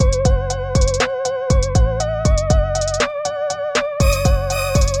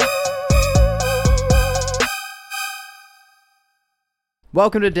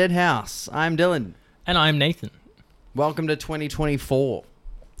Welcome to Dead House. I'm Dylan. And I'm Nathan. Welcome to 2024.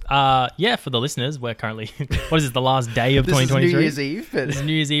 Yeah, for the listeners, we're currently, what is this, the last day of This is 2023? New Year's Eve. This is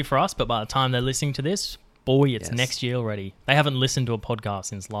New Year's Eve for us, but by the time they're listening to this, boy, it's next year already. They haven't listened to a podcast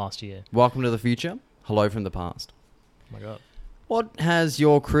since last year. Welcome to the future. Hello from the past. Oh my God. What has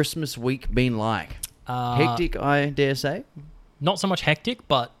your Christmas week been like? Hectic, I dare say? Not so much hectic,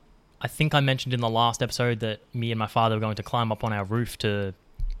 but I think I mentioned in the last episode that me and my father were going to climb up on our roof to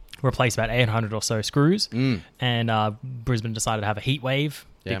replace about 800 or so screws. And Brisbane decided to have a heat wave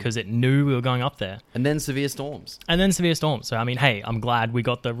because it knew we were going up there. And then severe storms. So, I mean, hey, I'm glad we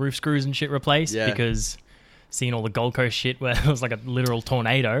got the roof screws and shit replaced because seeing all the Gold Coast shit where it was like a literal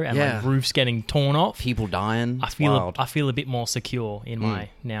tornado and like roofs getting torn off. People dying. I feel a bit more secure in my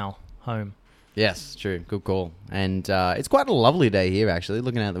now home. Yes, true. Good call. And it's quite a lovely day here, actually.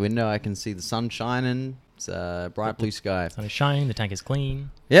 Looking out the window, I can see the sun shining. It's a bright blue sky. The sun is shining. The tank is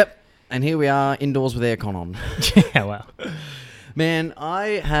clean. Yep. And here we are indoors with aircon on. Yeah, wow. Man, I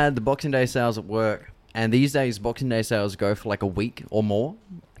had the Boxing Day sales at work. And these days, Boxing Day sales go for like a week or more.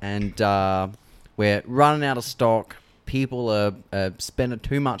 And we're running out of stock. People are spending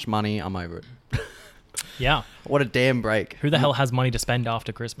too much money. I'm over it. Yeah. What a damn break. Who the hell has money to spend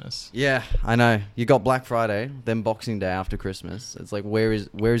after Christmas? Yeah, I know. You got Black Friday, then Boxing Day after Christmas. It's like, where is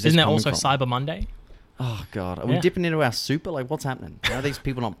this Isn't there coming also from? Cyber Monday? Oh, God. Are we dipping into our super? Like, what's happening? How are these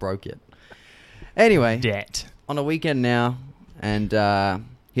people not broke yet? Anyway. Debt. On a weekend now, and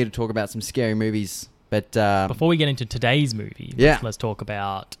here to talk about some scary movies. But before we get into today's movie, let's talk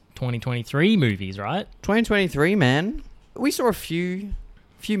about 2023 movies, right? 2023, man. We saw a few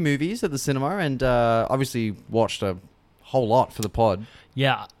movies at the cinema, and obviously watched a whole lot for the pod.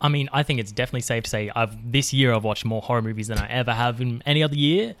 Yeah, I mean, I think it's definitely safe to say this year I've watched more horror movies than I ever have in any other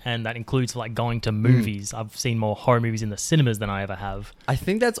year, and that includes like going to movies. I've seen more horror movies in the cinemas than I ever have. I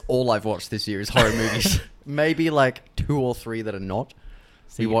think that's all I've watched this year is horror movies. Maybe like 2 or 3 that are not.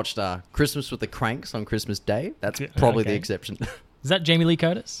 We watched Christmas with the Cranks on Christmas Day. That's probably the exception. Is that Jamie Lee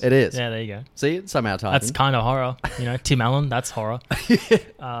Curtis? It is. Yeah, there you go. See, it's somehow tied. That's kind of horror. You know, Tim Allen, that's horror.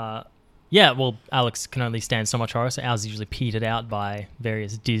 Yeah, well, Alex can only stand so much horror, so ours is usually petered out by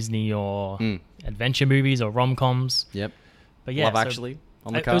various Disney or adventure movies or rom-coms. Yep. But yeah, Love Actually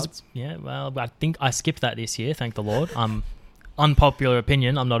on the cards. Well, I think I skipped that this year, thank the Lord. Unpopular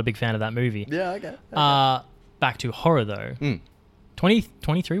opinion, I'm not a big fan of that movie. Yeah, okay. Back to horror, though.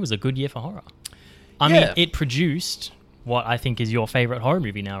 2023 was a good year for horror. I mean, it produced what I think is your favorite horror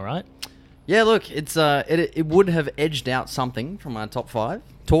movie now, right? Yeah, look, it's it would have edged out something from our top 5.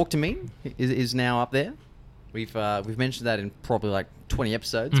 Talk to Me is now up there. We've mentioned that in probably like 20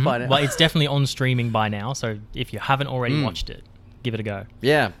 episodes by now. Well, it's definitely on streaming by now, so if you haven't already watched it, give it a go.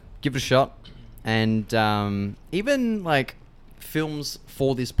 Yeah, give it a shot. And even like films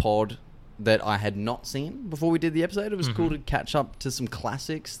for this pod that I had not seen before we did the episode, it was cool to catch up to some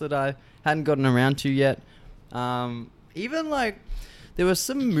classics that I hadn't gotten around to yet. Even like there were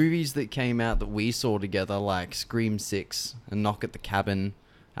some movies that came out that we saw together, like Scream 6 and Knock at the Cabin.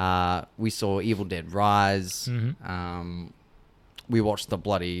 We saw Evil Dead Rise. We watched the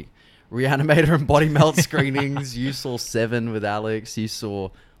bloody Reanimator and Body Melt screenings. You saw Seven with Alex. You saw...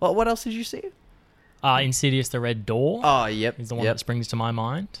 What else did you see? Insidious the Red Door. Oh, yep. Is the one that springs to my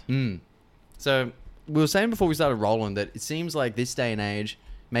mind. So we were saying before we started rolling that it seems like this day and age,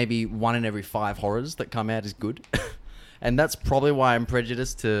 maybe 1 in every 5 horrors that come out is good. And that's probably why I'm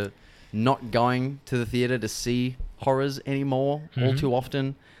prejudiced to not going to the theater to see horrors anymore all too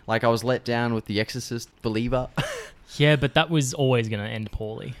often. Like I was let down with The Exorcist Believer. Yeah, but that was always going to end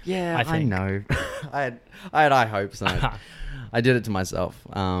poorly. Yeah, I think. know. I had high hopes. And I did it to myself.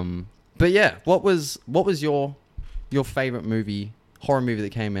 But yeah, what was your favorite movie, horror movie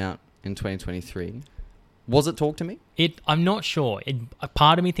that came out in 2023? Was it Talk to Me? I'm not sure. A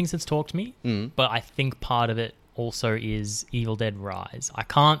part of me thinks it's Talk to Me, but I think part of it also is Evil Dead Rise. I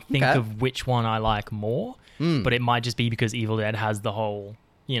can't think of which one I like more, but it might just be because Evil Dead has the whole,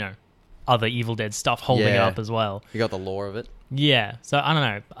 other Evil Dead stuff holding it up as well. You got the lore of it. Yeah, so I don't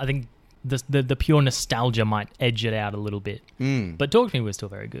know. I think the pure nostalgia might edge it out a little bit. But Talk to Me was still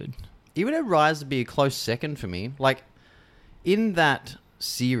very good. Evil Dead Rise would be a close second for me. Like, in that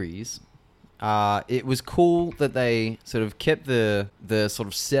series... it was cool that they sort of kept the sort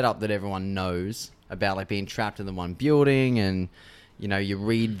of setup that everyone knows about, like being trapped in the one building, and you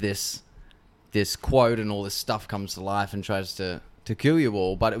read this quote and all this stuff comes to life and tries to kill you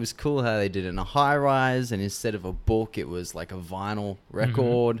all. But it was cool how they did it in a high rise, and instead of a book, it was like a vinyl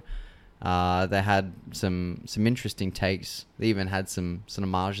record. They had some interesting takes. They even had some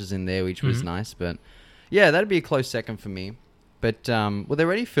homages in there, which was nice. But yeah, that'd be a close second for me. But were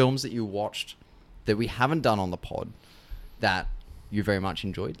there any films that you watched that we haven't done on the pod that you very much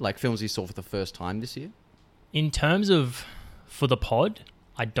enjoyed? Like films you saw for the first time this year? In terms of for the pod,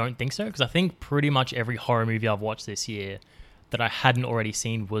 I don't think so, because I think pretty much every horror movie I've watched this year that I hadn't already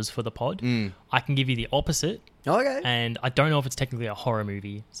seen was for the pod. I can give you the opposite. Okay. And I don't know if it's technically a horror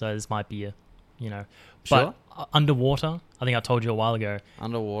movie, so this might be Sure. But Underwater, I think I told you a while ago.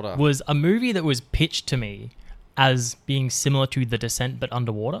 Underwater. Was a movie that was pitched to me as being similar to The Descent, but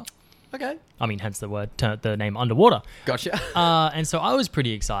underwater. Okay. I mean, hence the name Underwater. Gotcha. And so I was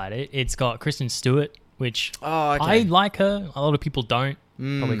pretty excited. It's got Kristen Stewart, which I like her. A lot of people don't,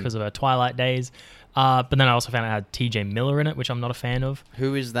 probably because of her Twilight days. But then I also found out it had TJ Miller in it, which I'm not a fan of.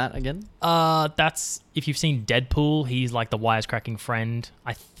 Who is that again? That's, if you've seen Deadpool, he's like the wisecracking friend.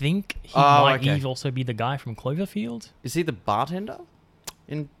 I think he might also be the guy from Cloverfield. Is he the bartender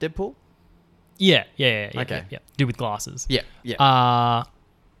in Deadpool? Yeah. Okay. Yeah. Dude with glasses. Yeah. It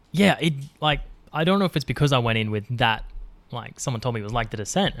I don't know if it's because I went in with that. Like, someone told me it was like The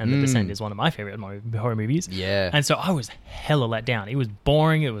Descent, and The Descent is one of my favorite horror movies. Yeah. And so I was hella let down. It was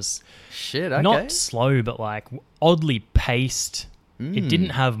boring. It was not slow, but like oddly paced. It didn't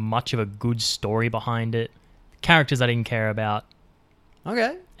have much of a good story behind it. Characters I didn't care about.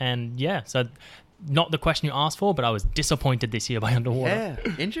 Okay. And yeah, so not the question you asked for, but I was disappointed this year by Underwater.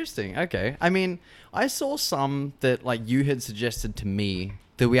 Yeah, interesting. Okay. I mean, I saw some that like you had suggested to me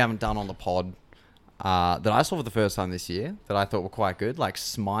that we haven't done on the pod. That I saw for the first time this year that I thought were quite good, like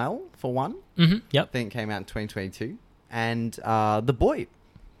Smile for one. Mm-hmm. Yep. I think it came out in 2022, and The Boy.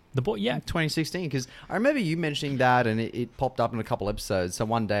 The Boy, yeah, 2016. Because I remember you mentioning that, and it popped up in a couple episodes. So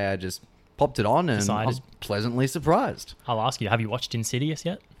one day I just popped it on, and I was pleasantly surprised. I'll ask you, have you watched Insidious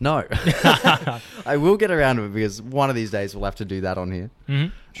yet? No. I will get around to it because one of these days we'll have to do that on here.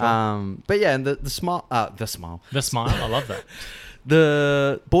 Mm-hmm. Sure. But yeah, and the Smile. The Smile. I love that.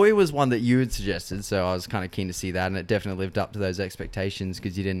 The Boy was one that you had suggested, so I was kind of keen to see that, and it definitely lived up to those expectations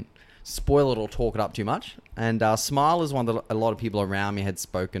because you didn't spoil it or talk it up too much. And Smile is one that a lot of people around me had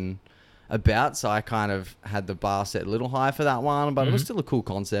spoken about, so I kind of had the bar set a little high for that one, but it was still a cool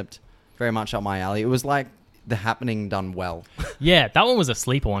concept, very much up my alley. It was like The Happening done well. Yeah, that one was a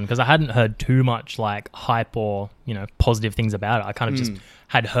sleeper one because I hadn't heard too much like hype or positive things about it. I kind of just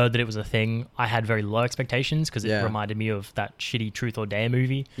had heard that it was a thing. I had very low expectations because it reminded me of that shitty Truth or Dare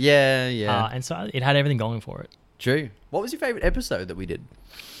movie. Yeah. And so it had everything going for it. True. What was your favorite episode that we did?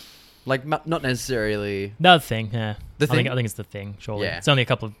 Like, not necessarily... The Thing, yeah. The Thing? I think it's The Thing, surely. Yeah. It's only a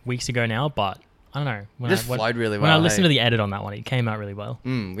couple of weeks ago now, but I don't know. It flowed really well. When I listened to the edit on that one, it came out really well.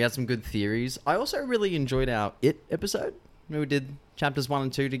 We had some good theories. I also really enjoyed our It episode. We did chapters 1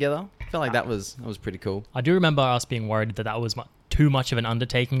 and 2 together. I felt like that was pretty cool. I do remember us being worried that was too much of an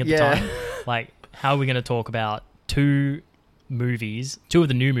undertaking at the time. Like, how are we going to talk about two of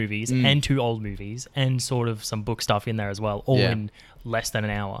the new movies and 2 old movies and sort of some book stuff in there as well, all in less than an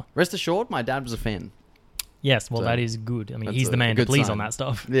hour. Rest assured, my dad was a fan. Yes, well, so that is good. I mean, he's the man to please on that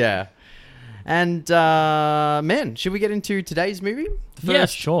stuff. Yeah. And, man, should we get into today's movie? Yeah,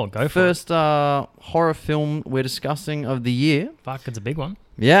 sure. Go for first horror film we're discussing of the year. Fuck, it's a big one.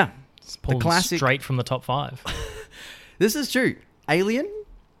 Yeah. It's pulled straight from the top 5. This is true. Alien,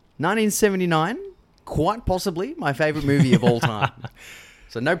 1979. Quite possibly my favorite movie of all time.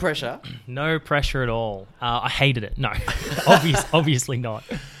 So no pressure. No pressure at all. I hated it. No, obviously not.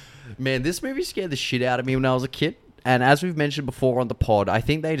 Man, this movie scared the shit out of me when I was a kid. And as we've mentioned before on the pod, I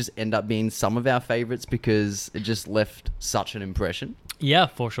think they just end up being some of our favorites because it just left such an impression. Yeah,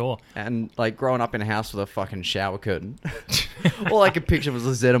 for sure. And like growing up in a house with a fucking shower curtain. All I could picture was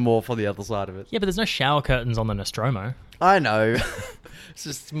a xenomorph on the other side of it. Yeah, but there's no shower curtains on the Nostromo. I know. It's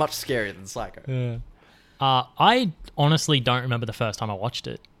just much scarier than Psycho. Yeah. I honestly don't remember the first time I watched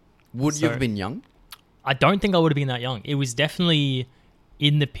it. Would you have been young? I don't think I would have been that young. It was definitely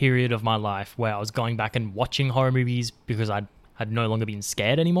in the period of my life where I was going back and watching horror movies because I had no longer been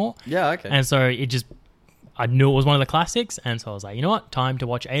scared anymore. Yeah, okay. And so I knew it was one of the classics, and so I was like, you know what, time to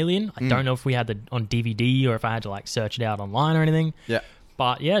watch Alien. I don't know if we had it on DVD or if I had to like search it out online or anything. Yeah.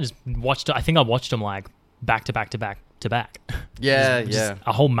 But yeah, just watched it. I think I watched them like back to back to back to back. Yeah, just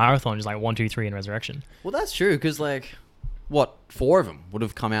a whole marathon, just like 1, 2, 3 and Resurrection. Well, that's true because like, 4 of them would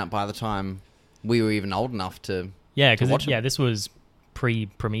have come out by the time we were even old enough to because this was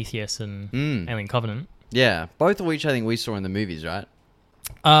pre-Prometheus and Alien Covenant. Yeah, both of which I think we saw in the movies, right?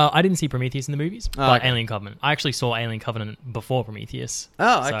 I didn't see Prometheus in the movies, but Alien Covenant. I actually saw Alien Covenant before Prometheus.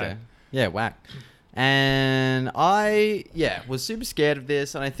 Oh, okay. Yeah, whack. And I, was super scared of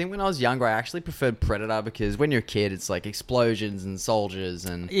this. And I think when I was younger, I actually preferred Predator because when you're a kid, it's like explosions and soldiers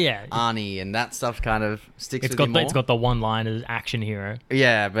and Arnie and that stuff kind of sticks with you more. It's got the one-liners action hero.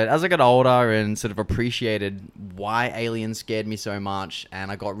 Yeah, but as I got older and sort of appreciated why aliens scared me so much, and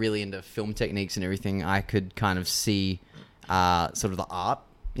I got really into film techniques and everything, I could kind of see sort of the art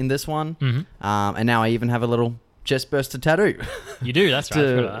in this one. Mm-hmm. And now I even have a little chest burster tattoo. You do, that's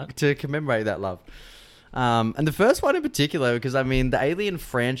right. To commemorate that love. And the first one in particular, because I mean, the Alien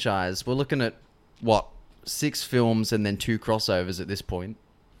franchise, we're looking at, 6 films and then 2 crossovers at this point,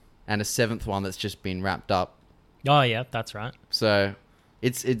 and a 7th one that's just been wrapped up. Oh, yeah, that's right. So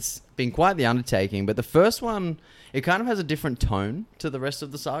it's been quite the undertaking, but the first one, it kind of has a different tone to the rest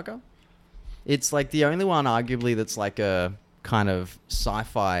of the saga. It's like the only one, arguably, that's like a kind of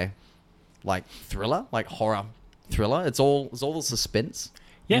sci-fi, like thriller, like horror thriller. It's all the suspense.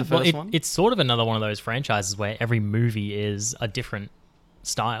 Yeah, well, it's sort of another one of those franchises where every movie is a different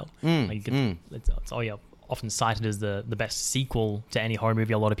style. It's often cited as the best sequel to any horror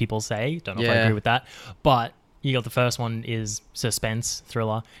movie. A lot of people say. Don't know if I agree with that, but you got the first one is suspense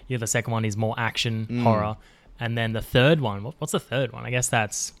thriller. You got the second one is more action horror, and then the third one. What's the third one? I guess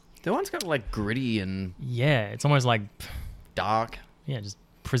that's the one's kind of like gritty and it's almost like dark. Yeah, just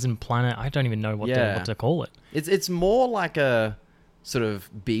Prison Planet. I don't even know what to call it. It's more like a sort of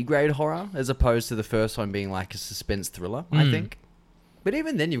B-grade horror as opposed to the first one being like a suspense thriller, I think. But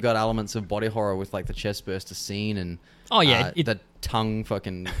even then you've got elements of body horror with like the chest burster scene and the tongue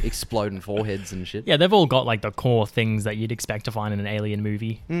fucking exploding foreheads and shit. Yeah, they've all got like the core things that you'd expect to find in an alien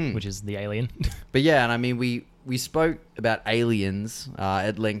movie, which is the alien. But yeah, and I mean we spoke about aliens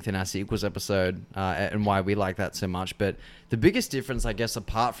at length in our sequels episode and why we like that so much. But the biggest difference, I guess,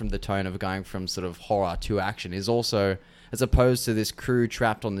 apart from the tone of going from sort of horror to action, is also, as opposed to this crew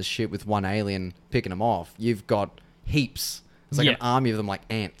trapped on this ship with one alien picking them off, you've got heaps. It's like an army of them, like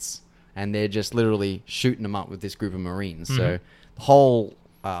ants. And they're just literally shooting them up with this group of Marines. Mm-hmm. So the whole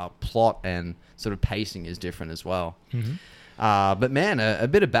plot and sort of pacing is different as well. Mm-hmm. But man, a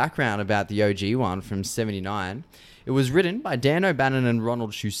bit of background about the OG one from 79. It was written by Dan O'Bannon and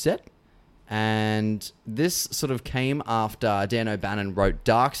Ronald Shusett. And this sort of came after Dan O'Bannon wrote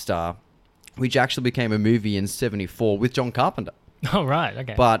Dark Star, which actually became a movie in 74 with John Carpenter. Oh, right.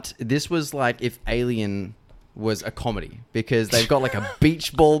 Okay. But this was like if Alien was a comedy, because they've got like a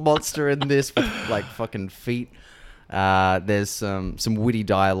beach ball monster in this with like fucking feet. There's some witty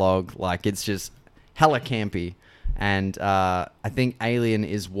dialogue. Like it's just hella campy. And I think Alien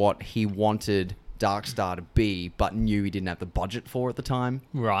is what he wanted Dark Star to be, but knew he didn't have the budget for at the time.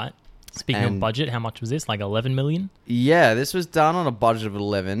 Right. Speaking of budget, how much was this? Like 11 million? Yeah, this was done on a budget of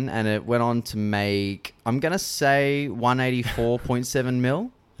 11, and it went on to make, I'm going to say 184.7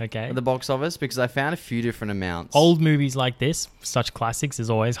 mil. Okay. At the box office, because I found a few different amounts. Old movies like this, such classics, is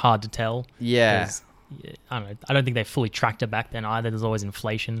always hard to tell. Yeah. I don't know. I don't think they fully tracked it back then either. There's always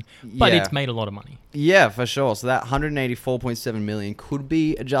inflation, but it's made a lot of money. Yeah, for sure. So that 184.7 million could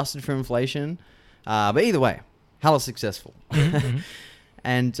be adjusted for inflation, but either way, hella successful. Mm-hmm.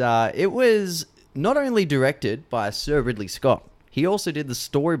 And it was not only directed by Sir Ridley Scott, he also did the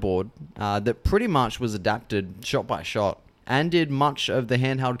storyboard that pretty much was adapted shot by shot, and did much of the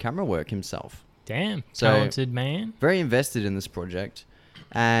handheld camera work himself. Damn, talented man. Very invested in this project.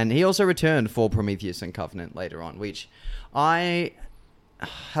 And he also returned for Prometheus and Covenant later on, which I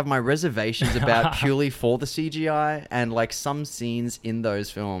have my reservations about purely for the CGI and like some scenes in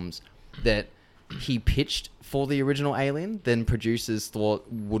those films that he pitched for the original Alien, then producers thought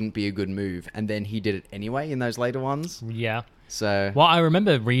wouldn't be a good move, and then he did it anyway in those later ones. Yeah. So, well, I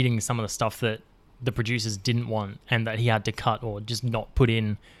remember reading some of the stuff that the producers didn't want and that he had to cut or just not put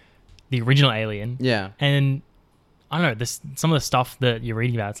in the original Alien. Yeah. And I don't know, some of the stuff that you're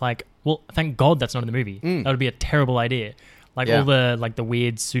reading about, it's like, well, thank God that's not in the movie. That would be a terrible idea. Like all the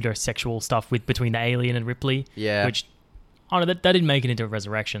weird pseudo-sexual stuff between the alien and Ripley. Yeah. Which, I don't know, that didn't make it into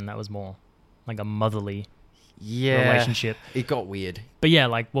Resurrection. That was more like a motherly relationship. It got weird. But yeah,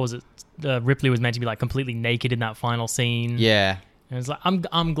 like, what was it? Ripley was meant to be like completely naked in that final scene. Yeah. And it's like,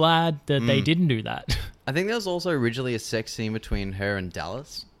 I'm glad that they didn't do that. I think there was also originally a sex scene between her and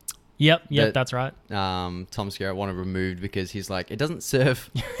Dallas. Yep, that's right. Tom Skerritt wanted removed because he's like, it doesn't serve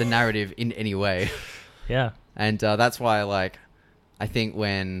the narrative in any way. Yeah. And that's why, like, I think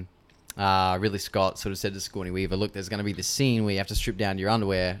when Ridley Scott sort of said to Sigourney Weaver, look, there's going to be this scene where you have to strip down your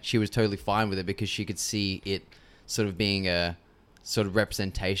underwear, she was totally fine with it because she could see it sort of being a sort of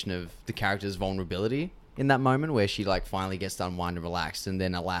representation of the character's vulnerability in that moment where she like finally gets to unwind and relaxed, and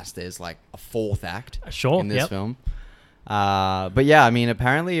then alas there's like a fourth act in this film. But yeah, I mean,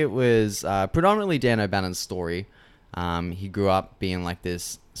 apparently it was predominantly Dan O'Bannon's story. He grew up being like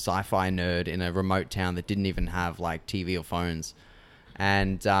this sci-fi nerd in a remote town that didn't even have like TV or phones.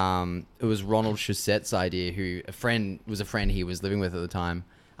 And it was Ronald Chaussette's idea, who was a friend he was living with at the time,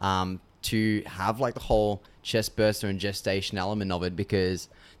 to have like the whole chest burster and gestation element of it, because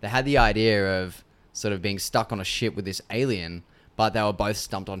they had the idea of sort of being stuck on a ship with this alien, but they were both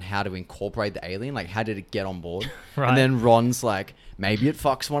stumped on how to incorporate the alien, like how did it get on board. Right. And then Ron's like, maybe it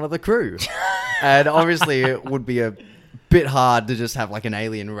fucks one of the crew. And obviously it would be a bit hard to just have like an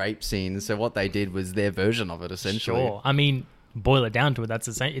alien rape scene, so what they did was their version of it, essentially. Sure. I mean, boil it down to it, that's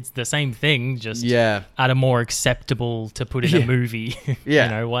the same. It's the same thing, just at a more acceptable to put in a movie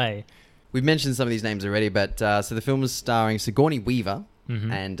way. We've mentioned some of these names already, but so the film is starring Sigourney Weaver,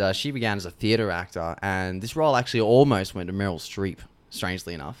 and she began as a theatre actor, and this role actually almost went to Meryl Streep,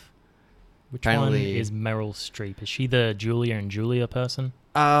 strangely enough. Which one is Meryl Streep? Is she the Julia and Julia person?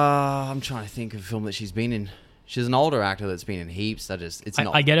 I'm trying to think of a film that she's been in. She's an older actor that's been in heaps.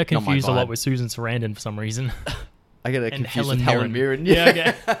 I get her confused a lot with Susan Sarandon for some reason. I get her confused with Helen Mirren.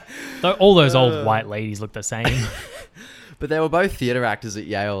 Yeah, okay. All those old white ladies look the same. But they were both theatre actors at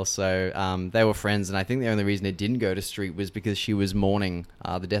Yale, so they were friends, and I think the only reason it didn't go to Streep was because she was mourning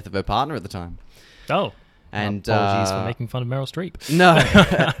the death of her partner at the time. Oh. And apologies for making fun of Meryl Streep.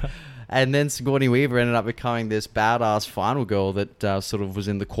 No. And then Sigourney Weaver ended up becoming this badass final girl that sort of was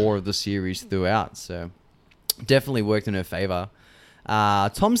in the core of the series throughout, so definitely worked in her favour.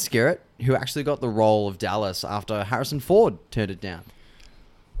 Tom Skerritt, who actually got the role of Dallas after Harrison Ford turned it down.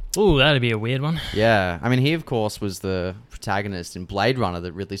 Ooh, that'd be a weird one. Yeah. I mean, he, of course, was the protagonist in Blade Runner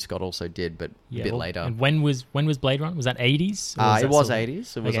that Ridley Scott also did, but a bit later. And when was Blade Runner? Was that 80s? It was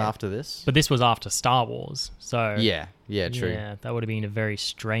 80s. It was after this. But this was after Star Wars, so... Yeah, true. Yeah, that would have been a very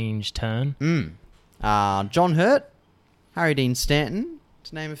strange turn. John Hurt, Harry Dean Stanton,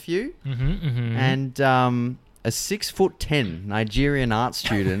 to name a few. And a 6'10" Nigerian art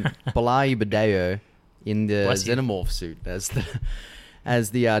student, Balayi Badeo, in the xenomorph suit as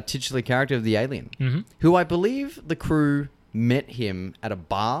the titular character of the alien, who I believe the crew met him at a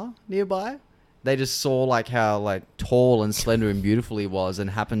bar nearby. They just saw like how like tall and slender and beautiful he was, and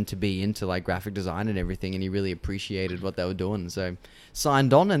happened to be into like graphic design and everything, and he really appreciated what they were doing, so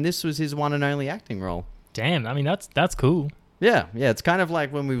signed on, and this was his one and only acting role. Damn, I mean that's cool. Yeah, it's kind of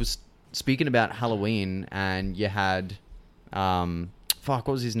like when we was speaking about Halloween, and you had what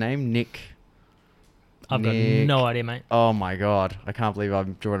was his name? Nick. I've got no idea, mate. Oh my god, I can't believe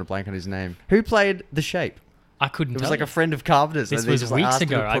I'm drawing a blank on his name. Who played The Shape? I couldn't. It was like a friend of Carpenter's. This was weeks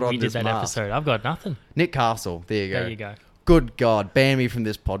ago. We did that episode. I've got nothing. Nick Castle. There you go. There you go. Good God, ban me from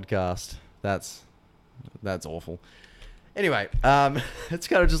this podcast. That's awful. Anyway, it's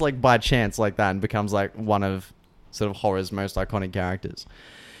kind of just like by chance like that, and becomes like one of sort of horror's most iconic characters.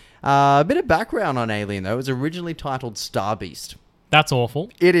 A bit of background on Alien though. It was originally titled Star Beast. That's awful.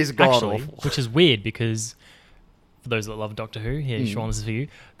 It is god-awful. Which is weird because, for those that love Doctor Who, Sean, this is for you.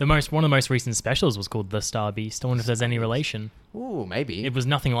 One of the most recent specials was called The Star Beast. I wonder if there's any relation. Ooh, maybe. It was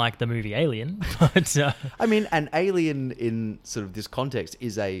nothing like the movie Alien, but... I mean, an alien in sort of this context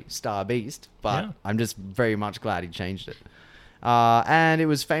is a star beast, but I'm just very much glad he changed it. And it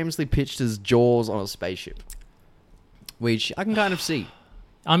was famously pitched as Jaws on a spaceship, which I can kind of see.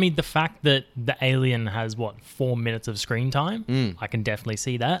 I mean, the fact that the alien has, 4 minutes of screen time, I can definitely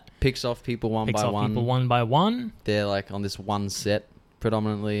see that. Picks off people one by one. They're like on this one set,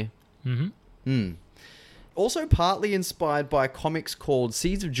 predominantly. Also partly inspired by comics called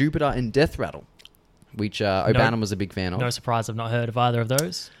Seeds of Jupiter and Death Rattle, which O'Bannon was a big fan of. No surprise I've not heard of either of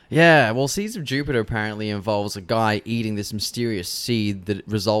those. Yeah, well, Seeds of Jupiter apparently involves a guy eating this mysterious seed that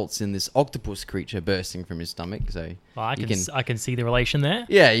results in this octopus creature bursting from his stomach. So I can see the relation there.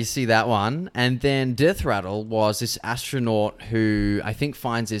 Yeah, you see that one. And then Death Rattle was this astronaut who I think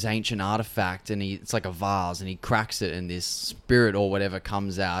finds this ancient artifact, and it's like a vase, and he cracks it, and this spirit or whatever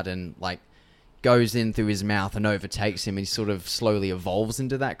comes out and like goes in through his mouth and overtakes him, and he sort of slowly evolves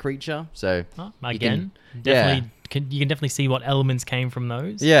into that creature. So you can definitely see what elements came from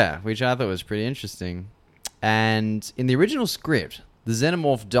those. Yeah, which I thought was pretty interesting. And in the original script, the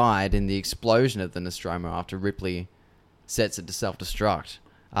xenomorph died in the explosion at the Nostromo after Ripley sets it to self-destruct.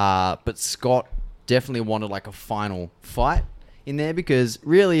 But Scott definitely wanted like a final fight in there, because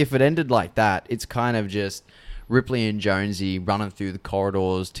really if it ended like that, it's kind of just Ripley and Jonesy running through the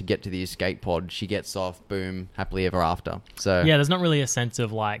corridors to get to the escape pod. She gets off, boom, happily ever after. So yeah, there's not really a sense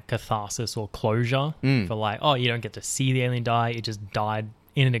of like catharsis or closure for like, oh, you don't get to see the alien die. It just died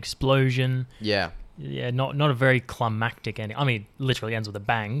in an explosion. Yeah. not a very climactic ending. I mean, literally ends with a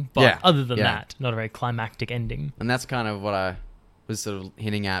bang, but other than that, not a very climactic ending. And that's kind of what I was sort of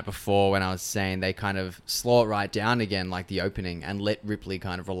hinting at before when I was saying they kind of slow it right down again, like the opening, and let Ripley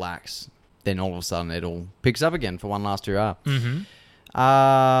kind of relax. Then all of a sudden it all picks up again for one last hurrah.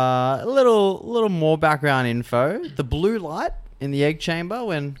 A little more background info. The blue light in the egg chamber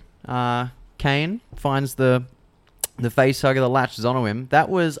when Kane finds the face hugger that latches onto him, that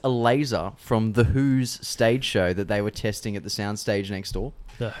was a laser from The Who's stage show that they were testing at the soundstage next door.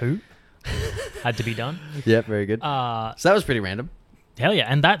 The Who? Had to be done. Yeah, very good. So that was pretty random. Hell yeah.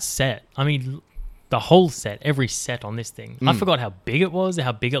 And that set, I mean, the whole set, every set on this thing. I forgot how big it was,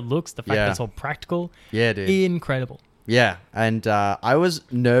 how big it looks, the fact that it's all practical. Yeah, dude. Incredible. Yeah, and I was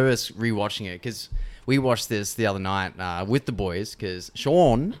nervous rewatching it because we watched this the other night with the boys because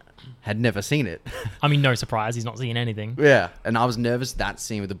Sean had never seen it. I mean, no surprise, he's not seeing anything. Yeah, and I was nervous that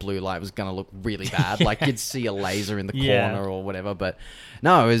scene with the blue light was going to look really bad. Like you'd see a laser in the corner or whatever, but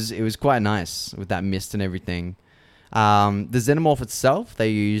no, it was quite nice with that mist and everything. The xenomorph itself, they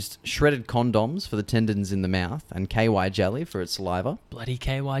used shredded condoms for the tendons in the mouth and KY jelly for its saliva. Bloody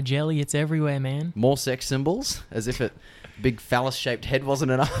KY jelly, it's everywhere, man. More sex symbols, as if it big phallus-shaped head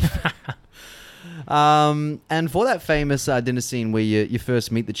wasn't enough. And for that famous dinner scene where you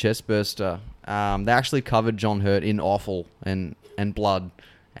first meet the chest burster, they actually covered John Hurt in offal and blood.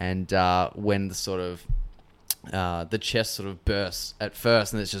 And when the sort of the chest sort of bursts at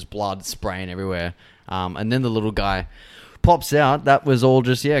first, and it's just blood spraying everywhere. And then the little guy pops out. That was all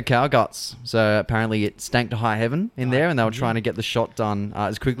just, cow guts. So apparently it stank to high heaven in there, and they were trying to get the shot done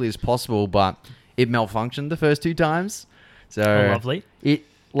as quickly as possible, but it malfunctioned the first 2 times. So lovely. It,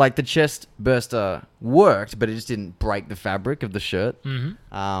 like, the chest burster worked, but it just didn't break the fabric of the shirt.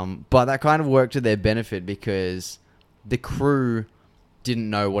 But that kind of worked to their benefit because the crew didn't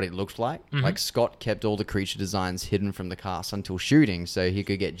know what it looked like. Like, Scott kept all the creature designs hidden from the cast until shooting so he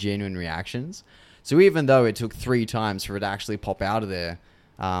could get genuine reactions. So even though it took 3 times for it to actually pop out of there,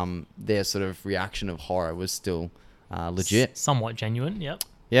 their sort of reaction of horror was still legit. Somewhat genuine, yep.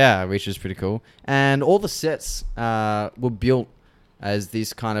 Yeah, which is pretty cool. And all the sets were built as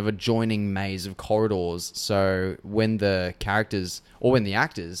this kind of adjoining maze of corridors. So when the characters, or when the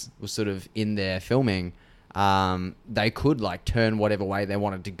actors were sort of in there filming, they could like turn whatever way they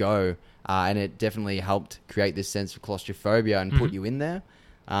wanted to go. And it definitely helped create this sense of claustrophobia and put you in there.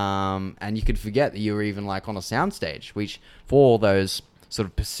 And you could forget that you were even like on a soundstage, which for all those sort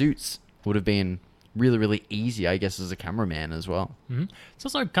of pursuits would have been really, really easy, I guess, as a cameraman as well. It's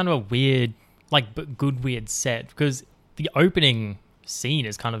also kind of a weird, like, but good weird set because the opening scene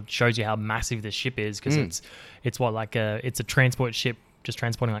is kind of shows you how massive this ship is because it's what, like it's a transport ship just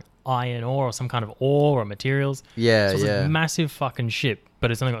transporting like iron ore or some kind of ore or materials. Yeah, so it's a massive fucking ship, but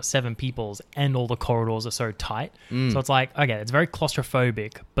it's only got 7 peoples and all the corridors are so tight. So it's like, okay, it's very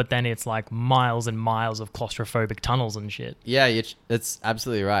claustrophobic, but then it's like miles and miles of claustrophobic tunnels and shit. Yeah, it's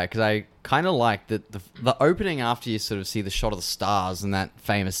absolutely right. Because I kind of like the opening after you sort of see the shot of the stars and that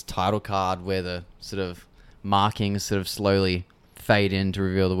famous title card where the sort of markings sort of slowly fade in to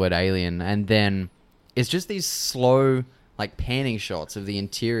reveal the word alien. And then it's just these slow, like, panning shots of the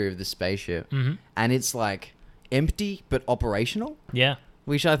interior of the spaceship. And it's like empty but operational. Yeah.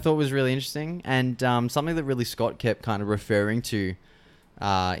 Which I thought was really interesting, and something that really Scott kept kind of referring to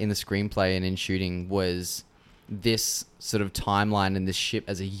in the screenplay and in shooting was this sort of timeline and this ship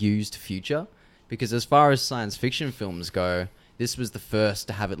as a used future. Because as far as science fiction films go, this was the first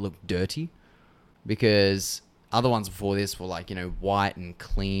to have it look dirty. Because other ones before this were like, white and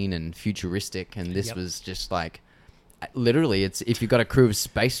clean and futuristic, and this was just like, literally, it's if you've got a crew of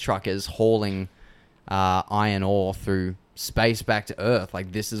space truckers hauling iron ore through space back to Earth,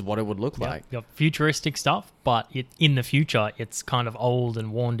 like this is what it would look like. You got futuristic stuff, but in the future, it's kind of old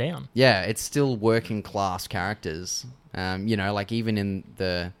and worn down. Yeah, it's still working class characters. Like even in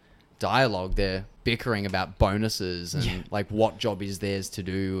the dialogue, they're bickering about bonuses and like what job is theirs to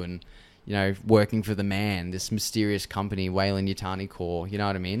do, and working for the man, this mysterious company, Weyland Yutani Corps. You know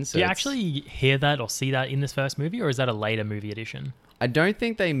what I mean? So do you actually hear that or see that in this first movie, or is that a later movie edition? I don't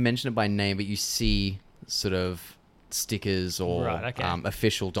think they mention it by name, but you see sort of stickers or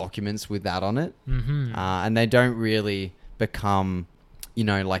official documents with that on it. And they don't really become,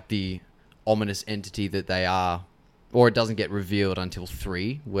 like the ominous entity that they are, or it doesn't get revealed until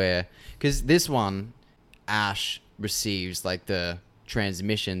 3, because this one, Ash receives like the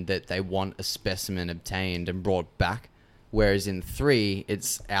transmission that they want a specimen obtained and brought back, whereas in 3,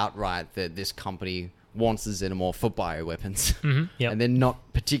 it's outright that this company wants the xenomorph for bioweapons. And they're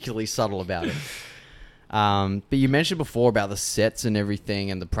not particularly subtle about it. But you mentioned before about the sets and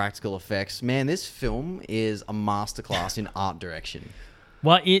everything and the practical effects. Man, this film is a masterclass in art direction.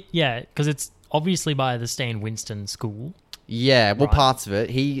 Well, because it's obviously by the Stan Winston School. Yeah, well, Right. parts of it.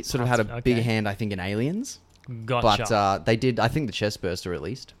 He sort of had a big hand, I think, in Aliens. Gotcha. But they did, I think, the Chestburster at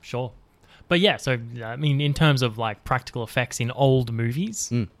least. Sure. But yeah, so, I mean, in terms of like practical effects in old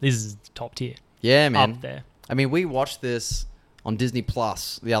movies, this is top tier. Yeah, man. Up there. I mean, we watched this on Disney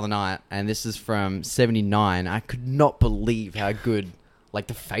Plus the other night, and this is from 79. I could not believe how good, like,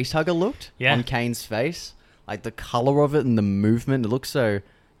 the face hugger looked on Kane's face. Like, the color of it and the movement, it looked so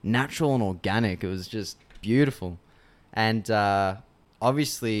natural and organic. It was just beautiful. And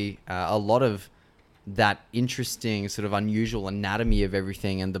obviously, a lot of that interesting, sort of unusual anatomy of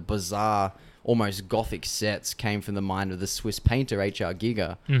everything and the bizarre, almost gothic sets came from the mind of the Swiss painter H.R.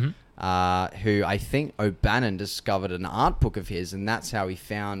 Giger, who I think O'Bannon discovered an art book of his, and that's how he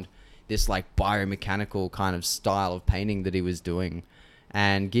found this like biomechanical kind of style of painting that he was doing.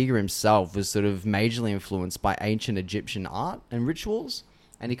 And Giger himself was sort of majorly influenced by ancient Egyptian art and rituals,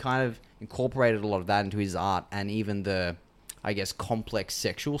 and he kind of incorporated a lot of that into his art, and even the, I guess, complex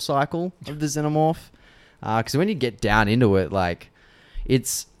sexual cycle of the xenomorph. Because when you get down into it, like,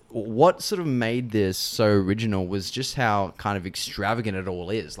 it's what sort of made this so original was just how kind of extravagant it all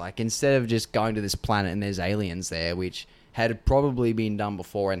is. Like, instead of just going to this planet and there's aliens there, which had probably been done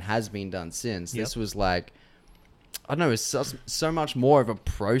before and has been done since, this was like, I don't know, it's so much more of a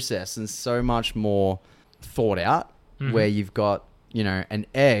process and so much more thought out, where you've got, you know, an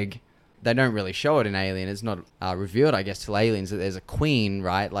egg. They don't really show it in Alien. It's not revealed, I guess, till Aliens, that there's a queen,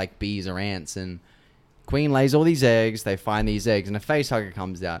 right? Like bees or ants. And queen lays all these eggs. They find these eggs, and a facehugger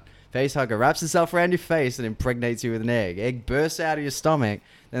comes out. Facehugger wraps itself around your face and impregnates you with an egg. Egg bursts out of your stomach.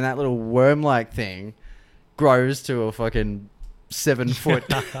 Then that little worm-like thing grows to a fucking 7-foot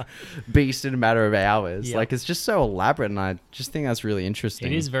beast in a matter of hours. Yep. Like, it's just so elaborate, and I just think that's really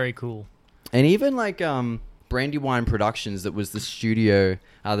interesting. It is very cool. And even like Brandywine Productions, that was the studio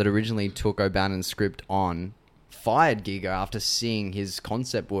that originally took O'Bannon's script on, fired Giger after seeing his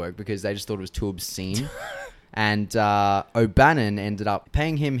concept work because they just thought it was too obscene. And O'Bannon ended up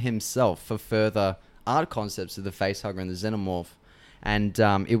paying him himself for further art concepts of the facehugger and the xenomorph. And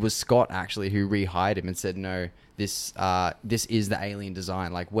it was Scott, actually, who rehired him and said, no, this is the alien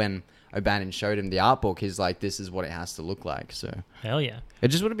design. Like, when O'Bannon showed him the art book, he's like, this is what it has to look like. So hell yeah. It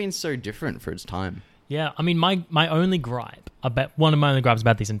just would have been so different for its time. Yeah, I mean, my only gripe about one of my only gripes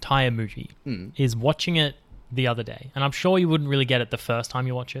about this entire movie is watching it the other day, and I'm sure you wouldn't really get it the first time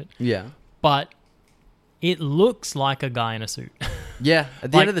you watch it. Yeah, but it looks like a guy in a suit. Yeah,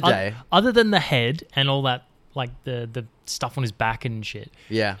 at the end of the day, other than the head and all that, like the stuff on his back and shit.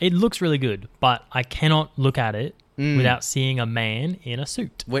 Yeah, it looks really good, but I cannot look at it without seeing a man in a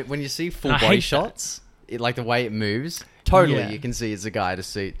suit. When you see full body shots, like the way it moves. Totally, you can see it's a guy in a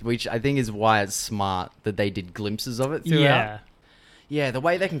suit, which I think is why it's smart that they did glimpses of it throughout. Yeah, the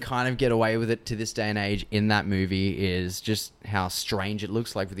way they can kind of get away with it to this day and age in that movie is just how strange it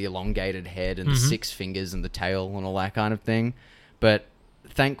looks, like with the elongated head and the 6 fingers and the tail and all that kind of thing. But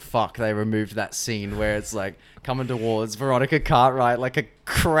thank fuck they removed that scene where it's like coming towards Veronica Cartwright like a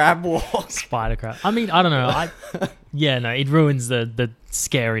crab walk. Spider crab. I mean, I don't know. It ruins the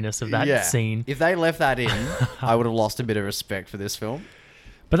scariness of that scene. If they left that in, I would have lost a bit of respect for this film.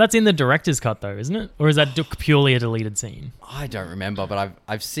 But that's in the director's cut, though, isn't it? Or is that purely a deleted scene? I don't remember, but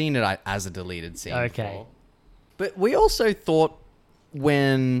I've seen it as a deleted scene. Okay. Before. But we also thought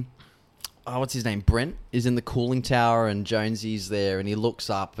when what's his name? Brent is in the cooling tower and Jonesy's there, and he looks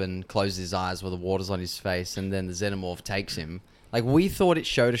up and closes his eyes while the water's on his face, and then the xenomorph takes him. Like, we thought it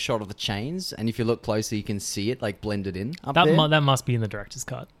showed a shot of the chains, and if you look closer, you can see it like blended in up there. That must be in the director's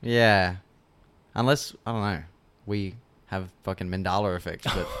cut. Yeah, unless I don't know, we have fucking Mandela effect.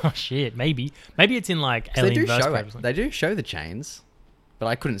 But oh shit, maybe it's in like Alien vs. Predator. They do show the chains, but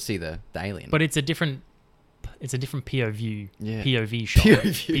I couldn't see the alien. But it's a different POV. Yeah. POV shot.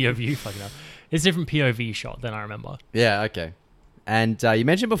 POV. Fucking up. It's a different POV shot than I remember. Yeah. Okay. And you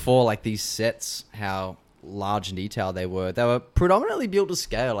mentioned before, like these sets, how large and detailed they were. They were predominantly built to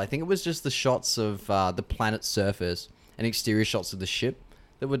scale. I think it was just the shots of the planet's surface and exterior shots of the ship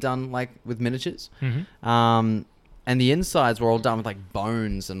that were done like with miniatures. And the insides were all done with like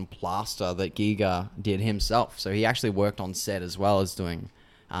bones and plaster that Giger did himself. So he actually worked on set as well as doing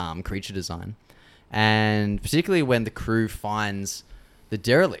creature design. And particularly when the crew finds the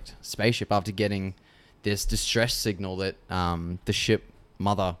derelict spaceship after getting this distress signal that the ship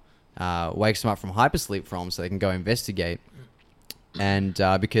mother wakes them up from hypersleep from, so they can go investigate. And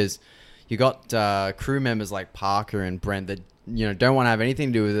because you got crew members like Parker and Brent that don't want to have anything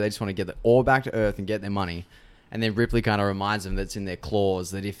to do with it. They just want to get the ore back to Earth and get their money. And then Ripley kind of reminds them that's in their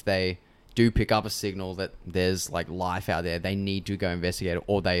clause that if they do pick up a signal that there's like life out there, they need to go investigate it,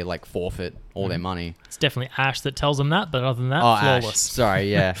 or they like forfeit all their money. It's definitely Ash that tells them that, but other than that, flawless. Ash.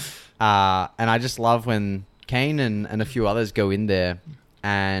 Sorry, yeah. And I just love when Kane and a few others go in there,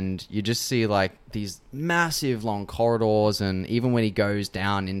 and you just see like these massive long corridors, and even when he goes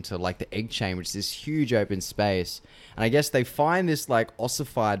down into like the egg chain, which is this huge open space, and I guess they find this like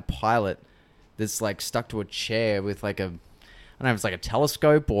ossified pilot that's like stuck to a chair with like I don't know if it's like a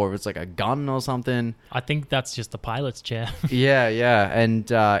telescope or if it's like a gun or something. I think that's just the pilot's chair. yeah.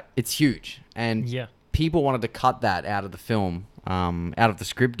 And it's huge. And yeah. People wanted to cut that out of the film, out of the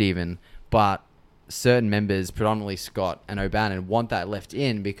script even. But certain members, predominantly Scott and O'Bannon, want that left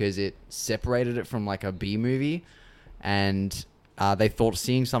in because it separated it from like a B movie. And they thought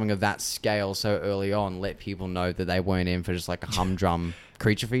seeing something of that scale so early on let people know that they weren't in for just like a humdrum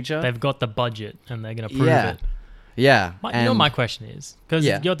creature feature. They've got the budget and they're going to prove it. Yeah. My question is, because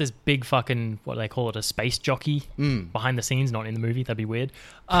you got this big fucking, what they call it, a space jockey behind the scenes, not in the movie, that'd be weird.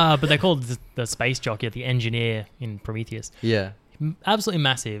 But they call it the space jockey, the engineer in Prometheus. Yeah. Absolutely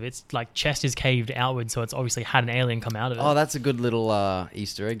massive. It's like chest is caved outward, so it's obviously had an alien come out of it. Oh, that's a good little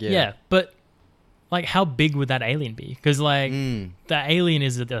Easter egg, Yeah, but like how big would that alien be? Because like the alien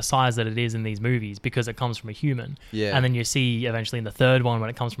is the size that it is in these movies because it comes from a human. Yeah. And then you see eventually in the third one when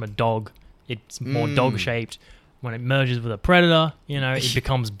it comes from a dog, it's more dog-shaped. When it merges with a predator, it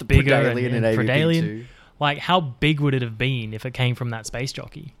becomes bigger and predalien. Like, how big would it have been if it came from that space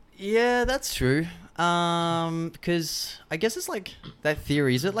jockey? Yeah, that's true. Because I guess it's like that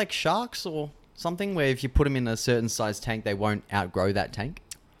theory. Is it like sharks or something where if you put them in a certain size tank, they won't outgrow that tank?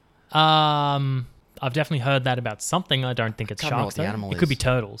 I've definitely heard that about something. I don't think it's sharks. It could be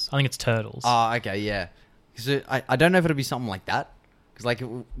turtles. I think it's turtles. Oh, okay, yeah. So I don't know if it'll be something like that. Because like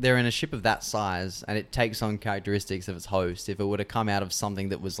they're in a ship of that size and it takes on characteristics of its host. If it were to come out of something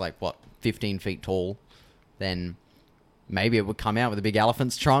that was like, 15 feet tall, then maybe it would come out with a big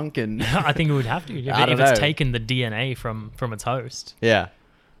elephant's trunk. And I think it would have to. If it's taken the DNA from its host. Yeah.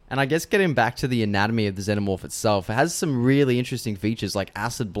 And I guess getting back to the anatomy of the xenomorph itself, it has some really interesting features like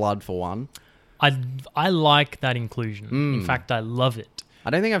acid blood for one. I like that inclusion. In fact, I love it.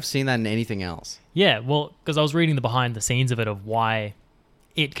 I don't think I've seen that in anything else. Yeah, well, because I was reading the behind the scenes of it, of why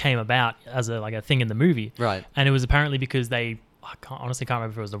it came about as a thing in the movie. Right. And it was apparently because honestly can't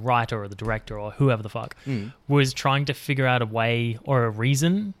remember if it was the writer or the director or whoever the fuck, was trying to figure out a way or a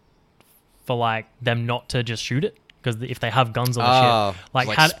reason for like them not to just shoot it. Because if they have guns on the ship, like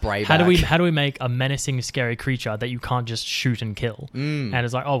how do we make a menacing, scary creature that you can't just shoot and kill? And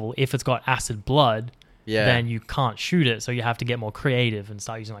it's like, if it's got acid blood, then you can't shoot it, so you have to get more creative and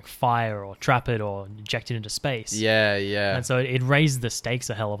start using like fire or trap it or inject it into space. Yeah. And so it raised the stakes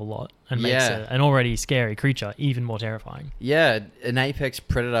a hell of a lot and makes an already scary creature even more terrifying. Yeah, an apex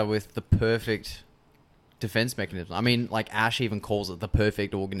predator with the perfect defense mechanism. I mean, like Ash even calls it the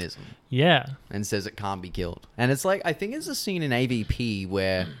perfect organism. Yeah. And says it can't be killed. And it's like, I think it's a scene in AVP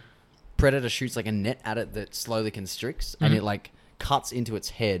where Predator shoots like a net at it that slowly constricts and it like cuts into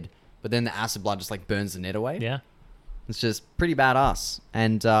its head, but then the acid blood just like burns the net away. Yeah. It's just pretty badass.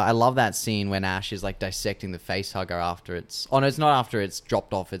 And I love that scene when Ash is like dissecting the face hugger after it's... Oh no, it's not after it's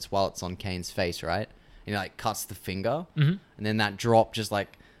dropped off. It's while it's on Kane's face, right? And he like cuts the finger. And then that drop just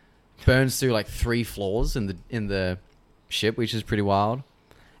like burns through like 3 floors in the ship, which is pretty wild.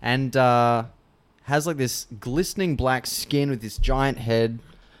 And has like this glistening black skin with this giant head.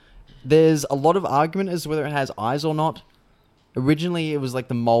 There's a lot of argument as to whether it has eyes or not. Originally, it was like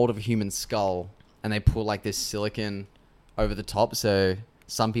the mold of a human skull, and they put like this silicon over the top, so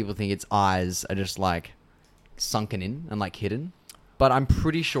some people think its eyes are just like sunken in and like hidden. But I'm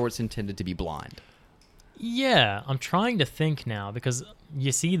pretty sure it's intended to be blind. Yeah, I'm trying to think now because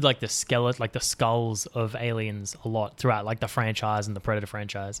you see like the skeleton, like the skulls of aliens a lot throughout like the franchise and the Predator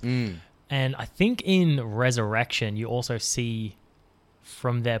franchise. And I think in Resurrection, you also see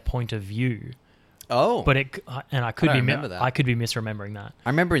from their point of view. Oh, but I could be misremembering that. I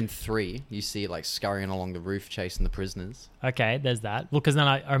remember in 3, you see it like scurrying along the roof, chasing the prisoners. Okay, there's that. Well, because then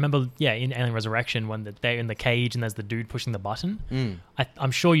I remember, in Alien Resurrection when they're in the cage and there's the dude pushing the button.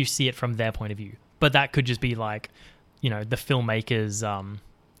 I'm sure you see it from their point of view, but that could just be like, the filmmakers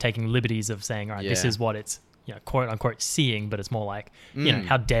taking liberties of saying, all right, this is what it's quote unquote seeing, but it's more like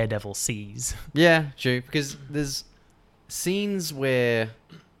how Daredevil sees. Yeah, true. Because there's scenes where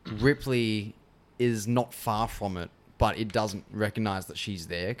Ripley is not far from it, but it doesn't recognize that she's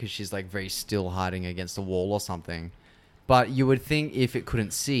there because she's like very still hiding against a wall or something. But you would think if it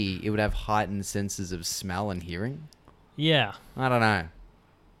couldn't see, it would have heightened senses of smell and hearing. Yeah. I don't know.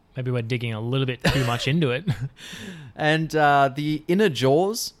 Maybe we're digging a little bit too much into it. And the inner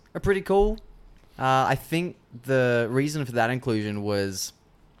jaws are pretty cool. I think the reason for that inclusion was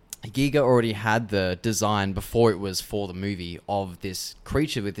Giga already had the design before it was for the movie of this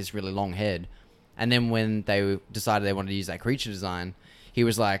creature with this really long head. And then when they decided they wanted to use that creature design, he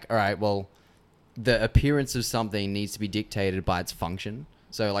was like, all right, well, the appearance of something needs to be dictated by its function.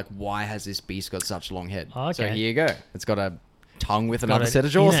 So, like, why has this beast got such a long head? Okay. So here you go. It's got a tongue with another set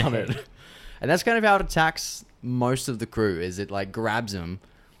of jaws on it. And that's kind of how it attacks most of the crew, is it, like, grabs him,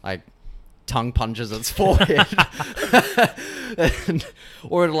 like, tongue punches its forehead.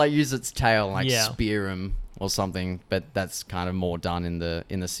 Or it'll, like, use its tail and, like, spear him or something. But that's kind of more done in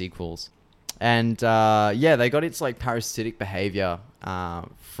the sequels. And, they got its, like, parasitic behavior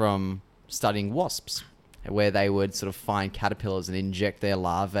from studying wasps, where they would sort of find caterpillars and inject their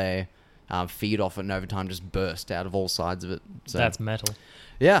larvae, feed off it, and over time just burst out of all sides of it. So, that's metal.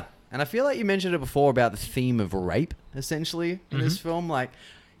 Yeah. And I feel like you mentioned it before about the theme of rape, essentially, in this film. Like,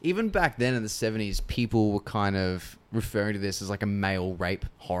 even back then in the 70s, people were kind of referring to this as like a male rape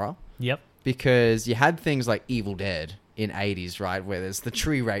horror. Yep. Because you had things like Evil Dead in 80s, right, where there's the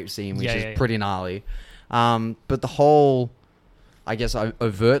tree rape scene, which is pretty gnarly. But the whole, I guess,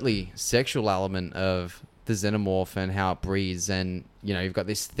 overtly sexual element of the xenomorph and how it breathes, and, you know, you've got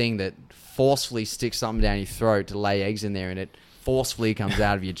this thing that forcefully sticks something down your throat to lay eggs in there, and it forcefully comes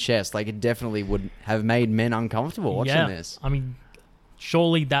out of your chest. Like, it definitely would have made men uncomfortable watching this. I mean,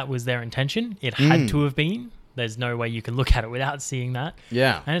 surely that was their intention. It had to have been. There's no way you can look at it without seeing that.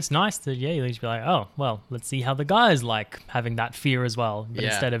 Yeah. And it's nice that, you just be like, oh, well, let's see how the guys like having that fear as well. But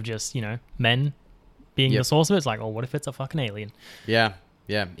instead of just, men being the source of it, it's like, oh, what if it's a fucking alien? Yeah.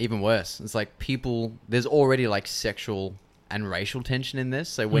 Yeah. Even worse. It's like there's already like sexual and racial tension in this.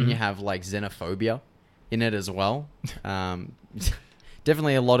 So when you have like xenophobia in it as well,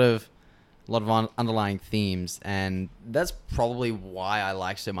 definitely a lot of underlying themes, and that's probably why I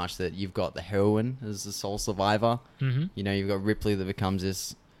like so much that you've got the heroine as the sole survivor. You know, you've got Ripley that becomes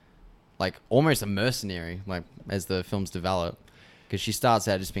this like almost a mercenary, like as the films develop, because she starts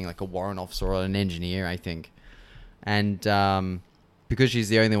out just being like a warrant officer or an engineer, I think, and because she's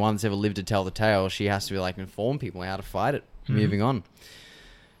the only one that's ever lived to tell the tale, she has to like inform people how to fight it. Moving on.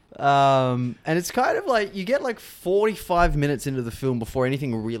 And it's kind of like you get like 45 minutes into the film before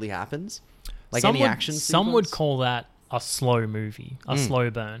anything really happens. Like any action sequence. Some would call that a slow movie, a slow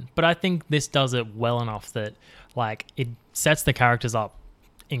burn. But I think this does it well enough that like it sets the characters up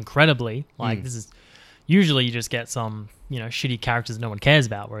incredibly. Like this is usually you just get some, shitty characters no one cares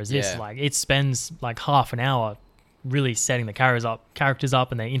about. Whereas this, like it spends like half an hour really setting the characters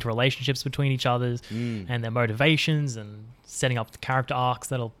up and their interrelationships between each other's and their motivations and setting up the character arcs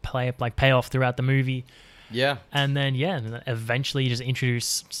that'll pay off throughout the movie. Yeah. And then, and then eventually you just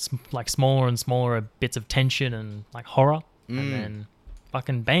introduce like smaller and smaller bits of tension and like horror. And then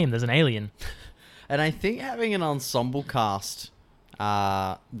fucking bam, there's an alien. And I think having an ensemble cast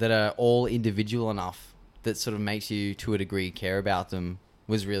that are all individual enough that sort of makes you, to a degree, care about them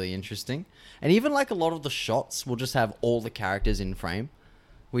was really interesting. And even like a lot of the shots will just have all the characters in frame,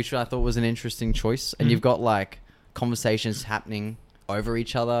 which I thought was an interesting choice. And you've got like conversations happening over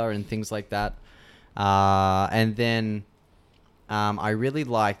each other and things like that. And then I really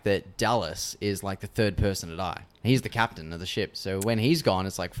like that Dallas is like the third person to die. He's the captain of the ship. So when he's gone,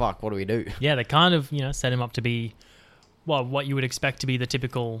 it's like, fuck, what do we do? Yeah, they kind of, set him up to be, well, what you would expect to be the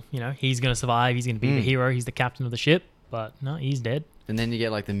typical, he's going to survive. He's going to be the hero. He's the captain of the ship. But no, he's dead. And then you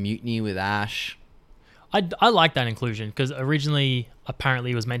get like the mutiny with Ash. I like that inclusion because originally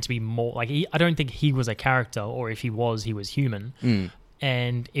apparently it was meant to be more like I don't think he was a character, or if he was human.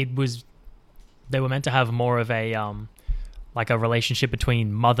 And they were meant to have more of a like a relationship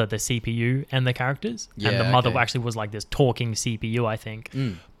between Mother, the CPU, and the characters. And the Mother actually was like this talking CPU, I think.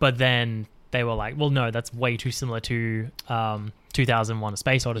 But then they were like, well, no, that's way too similar to 2001: A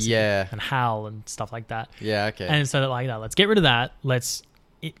Space Odyssey and HAL and stuff like that. Yeah, okay. And so they're like, no, let's get rid of that. Let's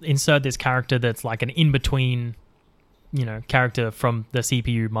insert this character that's like an in-between, character from the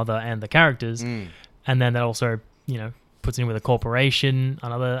CPU, Mother, and the characters. And then that also, puts in with a corporation,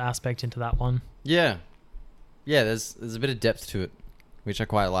 another aspect into that one. Yeah. Yeah, there's a bit of depth to it, which I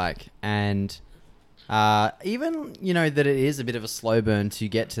quite like. And even, that it is a bit of a slow burn to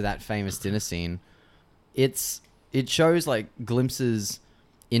get to that famous dinner scene, it shows like glimpses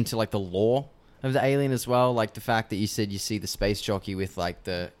into like the lore of the alien as well. Like the fact that you said you see the space jockey with like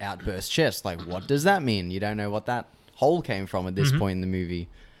the outburst chest. Like, what does that mean? You don't know what that hole came from at this point in the movie.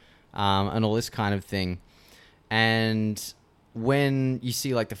 And all this kind of thing. And when you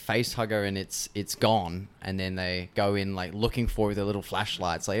see like the face hugger and it's gone, and then they go in like looking for it with their little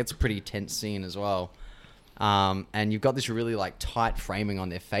flashlights, like it's a pretty tense scene as well. And you've got this really like tight framing on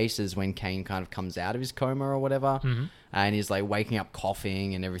their faces when Kane kind of comes out of his coma or whatever, and he's like waking up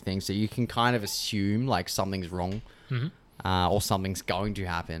coughing and everything. So you can kind of assume like something's wrong, or something's going to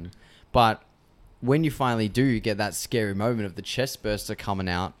happen. But when you finally do get that scary moment of the chest burster coming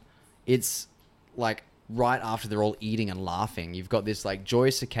out, it's like right after they're all eating and laughing. You've got this like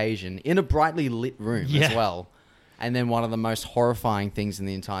joyous occasion in a brightly lit room as well. And then one of the most horrifying things in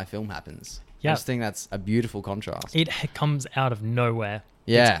the entire film happens. I just think that's a beautiful contrast. It comes out of nowhere.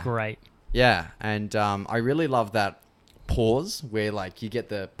 Yeah. It's great. Yeah. And I really love that pause where like you get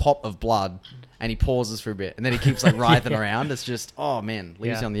the pop of blood and he pauses for a bit and then he keeps like writhing around. It's just, oh man,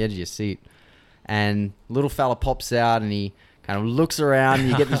 leaves you on the edge of your seat. And little fella pops out and he kind of looks around and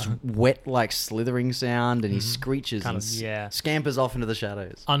you get this wet like slithering sound and he screeches scampers off into the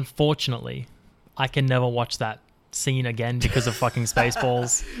shadows. Unfortunately, I can never watch that scene again because of fucking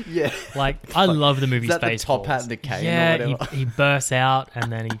Spaceballs. Like I love the movie Spaceballs. Is that the top hat and the cane or whatever? He bursts out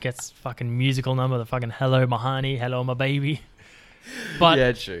and then he gets fucking musical number, the fucking hello my honey, hello my baby.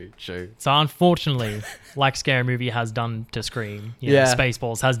 But true. So unfortunately, like Scary Movie has done to Scream,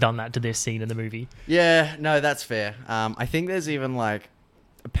 Spaceballs has done that to this scene in the movie. Yeah, no, that's fair. I think there's even like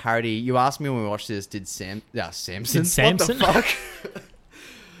a parody. You asked me when we watched this, Samson? Did Samson? What the fuck?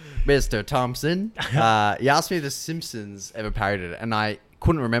 Mr. Thompson. You asked me if The Simpsons ever parodied it, and I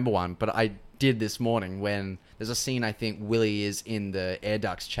couldn't remember one, but I did this morning when there's a scene, I think Willie is in the air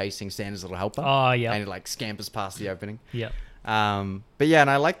ducts chasing Santa's little helper. Oh, yeah. And he like scampers past the opening. Yeah. But yeah,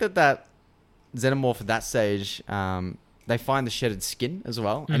 and I like that xenomorph at that stage, they find the shedded skin as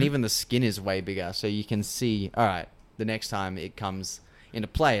well. And even the skin is way bigger. So you can see, all right, the next time it comes into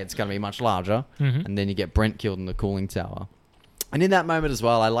play, it's going to be much larger. And then you get Brent killed in the cooling tower. And in that moment as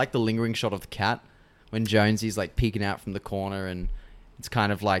well, I like the lingering shot of the cat when Jonesy's like peeking out from the corner, and it's kind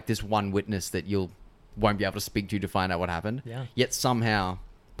of like this one witness that won't be able to speak to find out what happened. Yeah. Yet somehow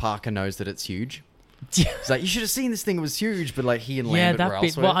Parker knows that it's huge. It's like, you should have seen this thing, it was huge, but like he and Lambert were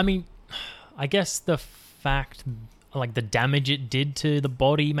elsewhere. Well, I mean, I guess the fact, like the damage it did to the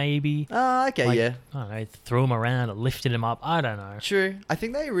body, maybe. Okay, like, yeah. I don't know, threw him around or lifted him up. I don't know. True. I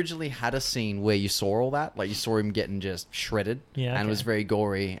think they originally had a scene where you saw all that. Like you saw him getting just shredded. Yeah. And it was very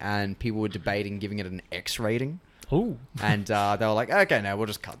gory. And people were debating giving it an X rating. Ooh. And they were like, okay, no, we'll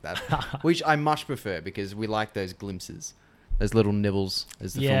just cut that. Which I much prefer because we like those glimpses, those little nibbles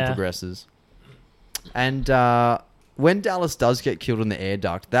as the film progresses. And when Dallas does get killed in the air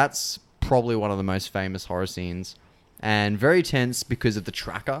duct, that's probably one of the most famous horror scenes. And very tense because of the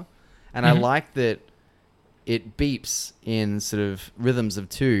tracker. And I like that it beeps in sort of rhythms of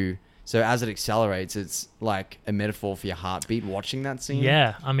 2. So as it accelerates, it's like a metaphor for your heartbeat watching that scene.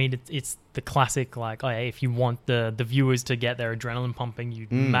 Yeah, I mean, it's the classic, like, if you want the viewers to get their adrenaline pumping, you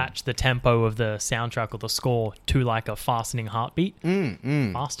match the tempo of the soundtrack or the score to like a fastening heartbeat.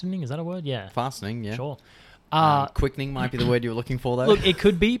 Fastening, is that a word? Yeah. Fastening, yeah. Sure. Quickening might be the word you were looking for, though. Look, it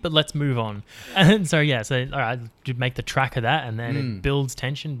could be, but let's move on. And so, all right, you make the track of that, and then it builds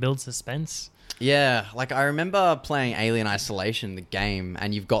tension, builds suspense. Yeah, like I remember playing Alien Isolation, the game,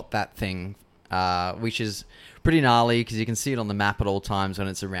 and you've got that thing, which is pretty gnarly because you can see it on the map at all times when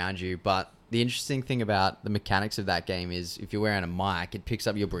it's around you. But the interesting thing about the mechanics of that game is if you're wearing a mic, it picks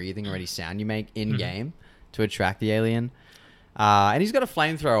up your breathing or any sound you make in-game to attract the alien. And he's got a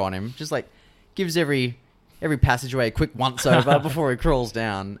flamethrower on him, just like gives every passageway a quick once-over before he crawls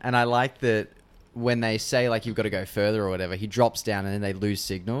down. And I like that when they say, like, you've got to go further or whatever, he drops down and then they lose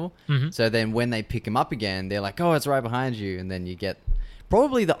signal. So then when they pick him up again, they're like, oh, it's right behind you. And then you get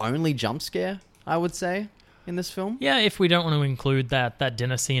probably the only jump scare, I would say, in this film. Yeah, if we don't want to include that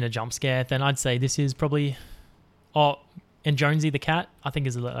dinner scene a jump scare, then I'd say this is probably... and Jonesy the cat, I think,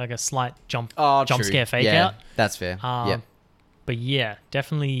 is like a slight jump scare fake out. That's fair. But yeah,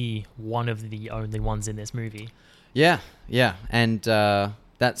 definitely one of the only ones in this movie. Yeah. And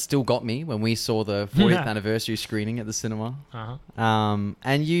that still got me when we saw the 40th anniversary screening at the cinema.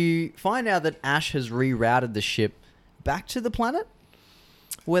 And you find out that Ash has rerouted the ship back to the planet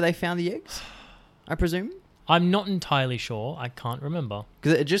where they found the eggs, I presume? I'm not entirely sure. I can't remember.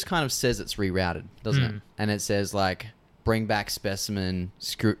 Because it just kind of says it's rerouted, doesn't it? And it says, like, bring back specimen,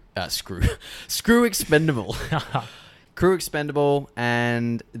 screw expendable. Crew expendable,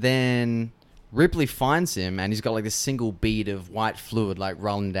 and then Ripley finds him, and he's got like this single bead of white fluid like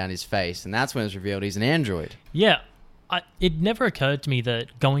rolling down his face, and that's when it's revealed he's an android. Yeah, it never occurred to me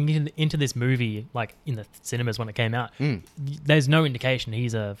that going into this movie, like in the cinemas when it came out, there's no indication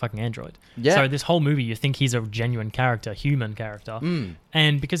he's a fucking android. Yeah. So this whole movie, you think he's a genuine character, human character.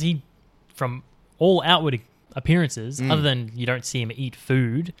 And because he, from all outward appearances, other than you don't see him eat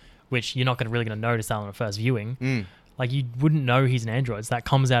food, which you're not really going to notice that on a first viewing, like you wouldn't know he's an android. So that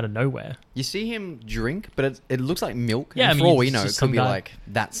comes out of nowhere. You see him drink, but it looks like milk. Yeah, and for all we know, it could be like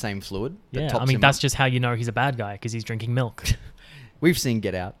that same fluid. Yeah, I mean, that's just how you know he's a bad guy, because he's drinking milk. We've seen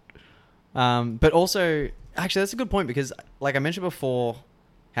Get Out. But also, actually, that's a good point, because like I mentioned before,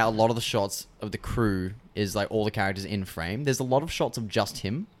 how a lot of the shots of the crew is like all the characters in frame. There's a lot of shots of just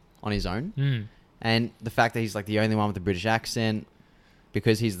him on his own. And the fact that he's like the only one with a British accent,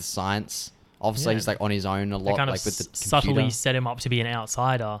 because he's the science. Obviously, he's like on his own a lot, kind of like with the computer. subtly set him up to be an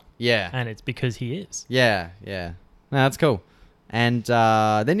outsider. Yeah. And it's because he is. Yeah. No, that's cool. And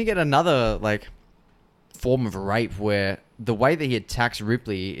then you get another like form of rape where the way that he attacks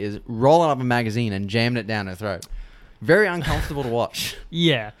Ripley is rolling up a magazine and jamming it down her throat. Very uncomfortable to watch.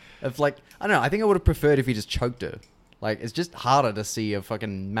 Yeah. Of like, I don't know, I think I would have preferred if he just choked her. Like, it's just harder to see a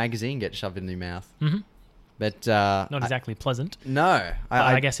fucking magazine get shoved in your mouth. But not exactly pleasant. No.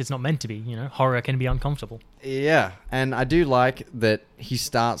 I guess it's not meant to be, you know. Horror can be uncomfortable. Yeah. And I do like that he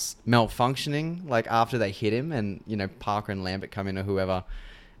starts malfunctioning, like, after they hit him and, you know, Parker and Lambert come in or whoever.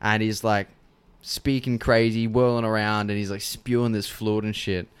 And he's, like, speaking crazy, whirling around, and he's, like, spewing this fluid and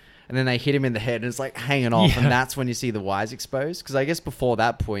shit. And then they hit him in the head and it's, like, hanging off. And that's when you see the wires exposed. Because I guess before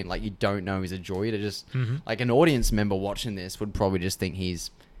that point, like, you don't know he's a droid. It just, like, an audience member watching this would probably just think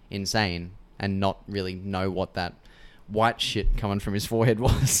he's insane and not really know what that white shit coming from his forehead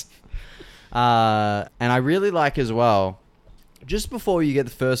was. And I really like as well, just before you get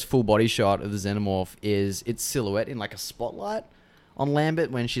the first full body shot of the Xenomorph, is its silhouette in like a spotlight on Lambert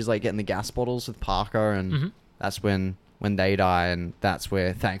when she's like getting the gas bottles with Parker, and that's when they die, and that's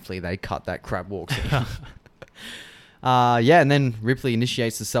where thankfully they cut that crab walk scene. And then Ripley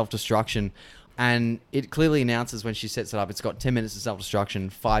initiates the self-destruction. And it clearly announces when she sets it up, it's got 10 minutes of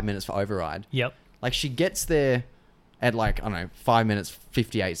self-destruction, 5 minutes for override. Yep. Like, she gets there at, like, I don't know, 5 minutes,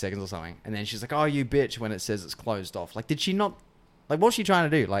 58 seconds or something. And then she's like, oh, you bitch, when it says it's closed off. Like, did she not... Like, what's she trying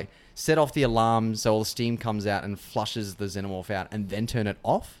to do? Like, set off the alarm so all the steam comes out and flushes the Xenomorph out and then turn it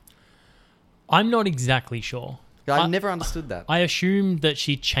off? I'm not exactly sure. I never understood that. I assumed that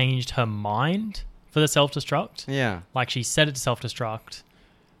she changed her mind for the self-destruct. Yeah. Like, she set it to self-destruct.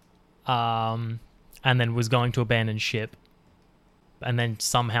 And then was going to abandon ship, and then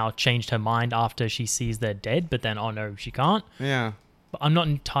somehow changed her mind after she sees they're dead, but then, oh no, she can't. Yeah. But I'm not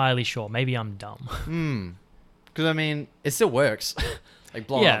entirely sure. Maybe I'm dumb. Because, I mean, it still works. Like,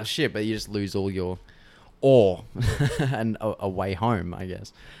 blowing up the ship, but you just lose all your ore and a way home, I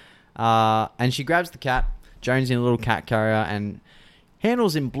guess. And she grabs the cat, Jonesy in a little cat carrier, and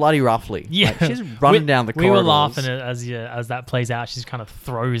handles him bloody roughly. Yeah. Like, she's running down the corridors. We were laughing as that plays out. She just kind of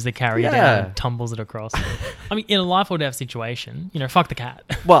throws the carrier down and tumbles it across. I mean, in a life or death situation, you know, fuck the cat.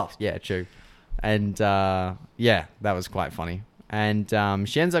 Well, yeah, true. And, that was quite funny. And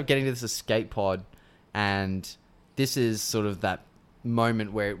she ends up getting to this escape pod, and this is sort of that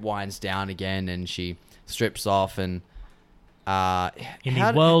moment where it winds down again, and she strips off and... in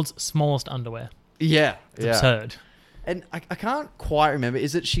the world's smallest underwear. Yeah. It's absurd. And I can't quite remember.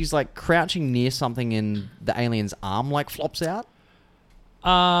 Is it she's like crouching near something and the alien's arm like flops out?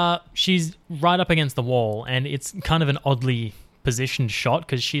 She's right up against the wall, and it's kind of an oddly positioned shot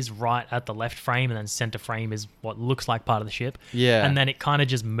because she's right at the left frame, and then center frame is what looks like part of the ship. Yeah. And then it kind of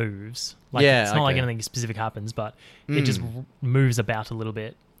just moves. Like, it's not like anything specific happens, but it just moves about a little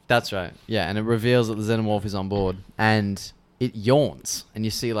bit. That's right. Yeah, and it reveals that the Xenomorph is on board, and... it yawns, and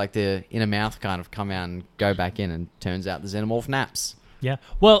you see like the inner mouth kind of come out and go back in, and turns out the Xenomorph naps. Yeah.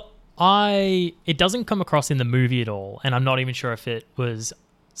 Well, it doesn't come across in the movie at all, and I'm not even sure if it was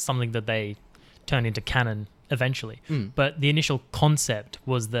something that they turned into canon eventually. But the initial concept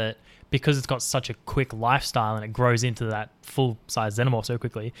was that because it's got such a quick lifestyle and it grows into that full-size Xenomorph so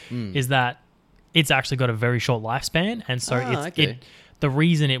quickly, is that it's actually got a very short lifespan, and so the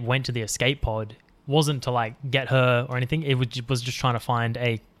reason it went to the escape pod wasn't to like get her or anything. It was just trying to find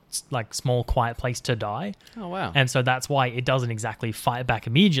a like small quiet place to die. Oh wow. And so that's why it doesn't exactly fight back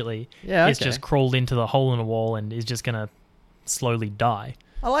immediately. Yeah, it's just crawled into the hole in the wall and is just gonna slowly die.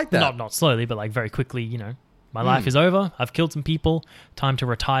 I like that. Not slowly, but like very quickly, you know. My life is over. I've killed some people. Time to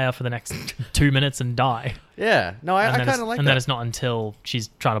retire for the next 2 minutes and die. Yeah. No, I kind of like that. And then it's not until she's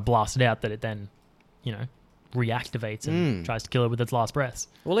trying to blast it out that it then, you know, reactivates and tries to kill her with its last breaths.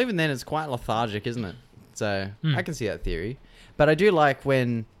 Well, even then, it's quite lethargic, isn't it? So I can see that theory. But I do like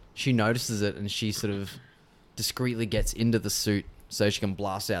when she notices it and she sort of discreetly gets into the suit so she can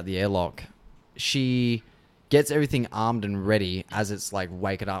blast out the airlock. She gets everything armed and ready as it's like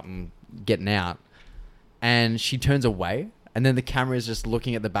waking up and getting out. And she turns away. And then the camera is just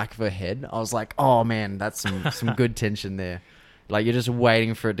looking at the back of her head. I was like, oh man, that's some good tension there. Like you're just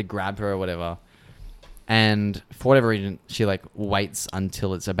waiting for it to grab her or whatever. And for whatever reason, she like waits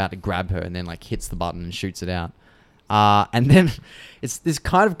until it's about to grab her and then like hits the button and shoots it out. And then it's this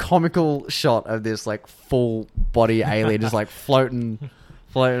kind of comical shot of this like full body alien just like floating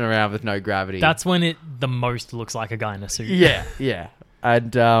around with no gravity. That's when it the most looks like a guy in a suit. Yeah.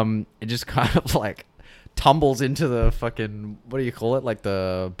 And it just kind of like tumbles into the fucking, what do you call it? Like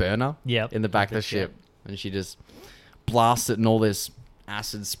the burner in the back of the ship. And she just blasts it and all this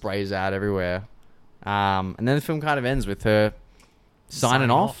acid sprays out everywhere. And then the film kind of ends with her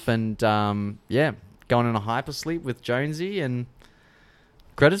signing off and, going in a hypersleep with Jonesy and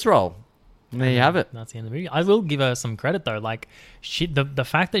credits roll. And there you have it. That's the end of the movie. I will give her some credit though. Like the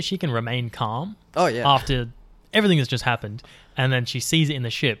fact that she can remain calm after everything has just happened and then she sees it in the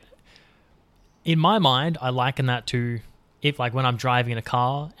ship. In my mind, I liken that to if like when I'm driving in a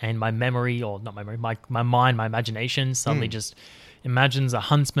car and my memory, or not my memory, my mind, my imagination suddenly just imagines a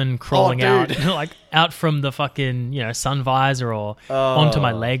huntsman crawling out like out from the fucking, sun visor or onto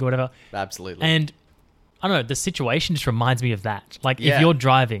my leg or whatever. Absolutely. And I don't know, the situation just reminds me of that. Like if you're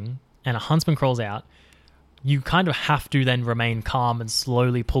driving and a huntsman crawls out, you kind of have to then remain calm and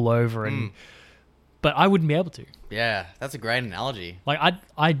slowly pull over and but I wouldn't be able to. Yeah, that's a great analogy. Like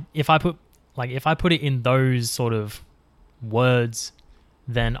if I put it in those sort of words,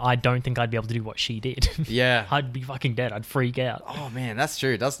 then I don't think I'd be able to do what she did. Yeah. I'd be fucking dead. I'd freak out. Oh man, that's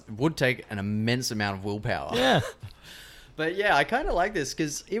true. It would take an immense amount of willpower. Yeah. But yeah, I kind of like this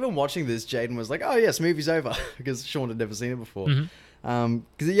because even watching this, Jaden was like, oh yes, movie's over because Sean had never seen it before.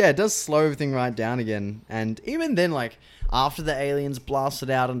 Because it does slow everything right down again. And even then, like after the aliens blasted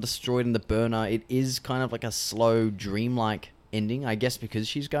out and destroyed in the burner, it is kind of like a slow, dreamlike ending, I guess, because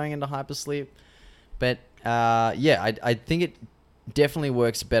she's going into hypersleep. But I think it definitely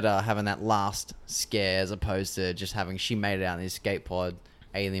works better having that last scare as opposed to just having she made it out in the escape pod,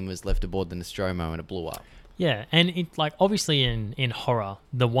 alien was left aboard the Nostromo and it blew up. Yeah, and it like obviously in horror,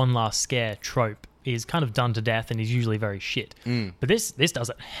 the one last scare trope is kind of done to death and is usually very shit. But this does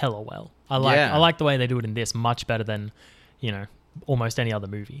it hella well. I like the way they do it in this much better than, almost any other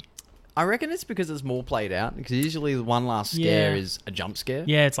movie. I reckon it's because it's more played out because usually the one last scare is a jump scare.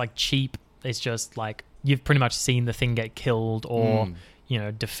 Yeah, it's like cheap. It's just like you've pretty much seen the thing get killed or,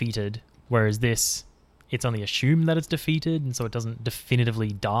 defeated. Whereas this, it's only assumed that it's defeated and so it doesn't definitively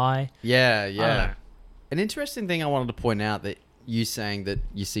die. Yeah. An interesting thing I wanted to point out that you saying that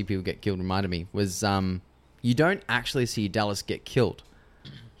you see people get killed reminded me was you don't actually see Dallas get killed.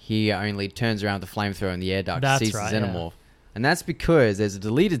 He only turns around with the flamethrower in the air duct, sees the xenomorph. Yeah. And that's because there's a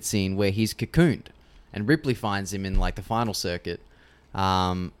deleted scene where he's cocooned and Ripley finds him in like the final circuit.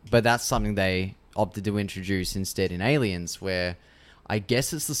 But that's something they opted to introduce instead in Aliens, where I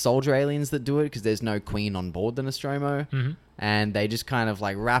guess it's the soldier aliens that do it because there's no queen on board the Nostromo. And they just kind of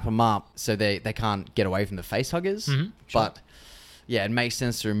like wrap them up so they can't get away from the face huggers. But yeah, it makes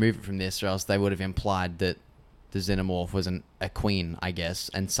sense to remove it from this or else they would have implied that the xenomorph wasn't a queen, I guess,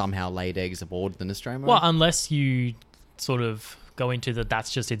 and somehow laid eggs aboard the Nostromo. Well, unless you sort of go into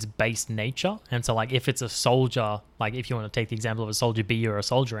that's just its base nature. And so like if it's a soldier, like if you want to take the example of a soldier bee or a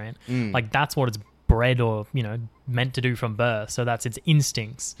soldier ant, like that's what it's bred or, meant to do from birth. So that's its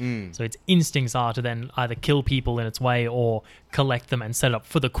instincts. So its instincts are to then either kill people in its way or collect them and set up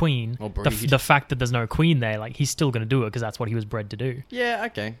for the queen. The fact that there's no queen there, like he's still going to do it because that's what he was bred to do. Yeah,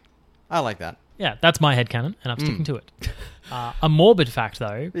 okay. I like that. Yeah, that's my headcanon and I'm sticking to it. A morbid fact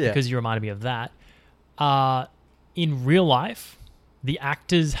though, because you reminded me of that, in real life, the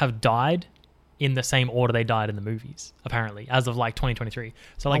actors have died in the same order they died in the movies, apparently, as of like 2023.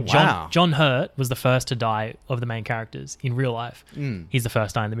 So like John Hurt was the first to die of the main characters in real life. He's the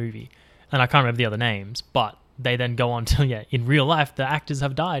first to die in the movie. And I can't remember the other names, but they then go on to, in real life, the actors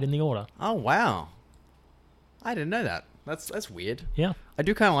have died in the order. Oh, wow. I didn't know that. That's weird. Yeah. I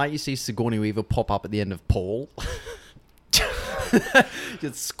do kind of like you see Sigourney Weaver pop up at the end of Paul.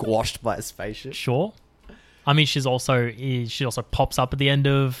 Gets squashed by a spaceship. Sure. I mean, she also pops up at the end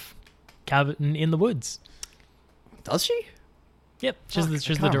of Cabin in the Woods. Does she? Yep. She's the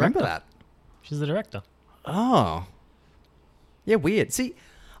director. Remember that. She's the director. Oh. Yeah, weird. See,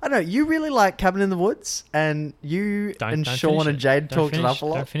 I don't know. You really like Cabin in the Woods, and you and Sean and Jade talked it up a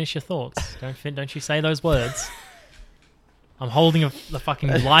lot. Don't finish your thoughts. Don't you say those words. I'm holding the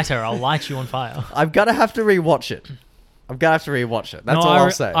fucking lighter. I'll light you on fire. I'm going to have to rewatch it. I'm going to have to rewatch it. That's all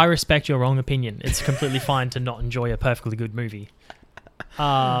I'll say. I respect your wrong opinion. It's completely fine to not enjoy a perfectly good movie.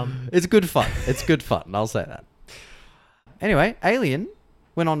 It's good fun. It's good fun. I'll say that. Anyway, Alien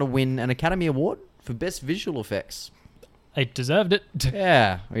went on to win an Academy Award for Best Visual Effects. It deserved it.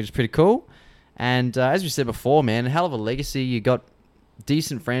 Yeah, which is pretty cool. And as we said before, man, a hell of a legacy. You got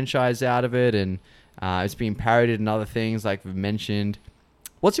decent franchise out of it, and it's been parodied and other things like we've mentioned.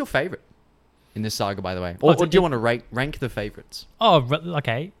 What's your favorite in this saga, by the way? Or do you want to rank the favorites? Oh,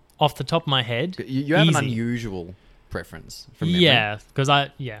 okay. Off the top of my head, you have an unusual preference from memory. Yeah, because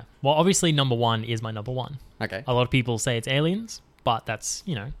well, obviously number one is my number one. Okay. A lot of people say it's Aliens, but that's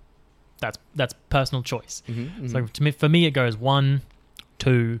that's personal choice. Mm-hmm, So for me, it goes 1,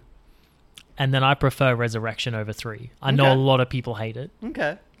 2, and then I prefer Resurrection over 3. I know a lot of people hate it.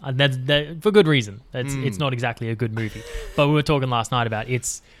 Okay. And that's for good reason. It's not exactly a good movie. But we were talking last night about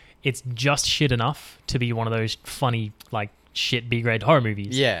it's just shit enough to be one of those funny, like, shit B-grade horror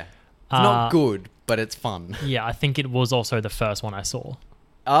movies. Yeah. It's not good, but it's fun. Yeah, I think it was also the first one I saw.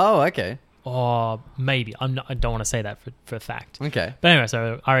 Oh, okay. Or maybe. I don't want to say that for a fact. Okay. But anyway,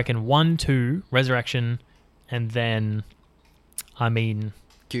 so I reckon 1, 2, Resurrection, and then,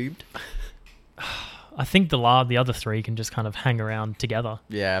 Cubed? I think the other 3 can just kind of hang around together.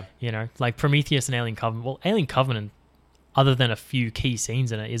 Yeah. You know, like Prometheus and Alien Covenant. Well, Alien Covenant, other than a few key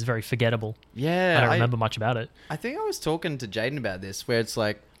scenes in it, is very forgettable. Yeah. I don't remember much about it. I think I was talking to Jaden about this, where it's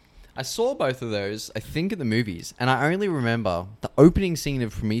like, I saw both of those, I think, at the movies, and I only remember the opening scene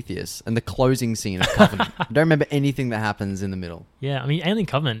of Prometheus and the closing scene of Covenant. I don't remember anything that happens in the middle. Yeah, I mean, Alien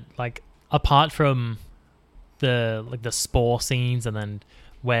Covenant, like, apart from the spore scenes and then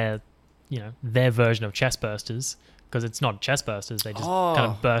where, you know, their version of chest bursters, because it's not chest bursters, they just kind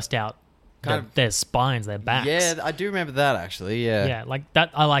of burst out their spines, their backs. Yeah, I do remember that, actually, yeah. Yeah, like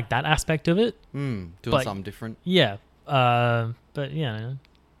that. I like that aspect of it. Doing something different. Yeah, but yeah,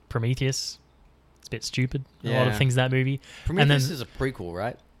 Prometheus, it's a bit stupid. A lot of things in that movie. Prometheus is a prequel,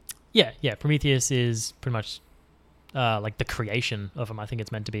 right? Yeah. Prometheus is pretty much like the creation of him. I think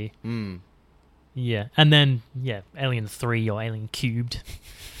it's meant to be. Yeah, and then Alien 3 or Alien Cubed.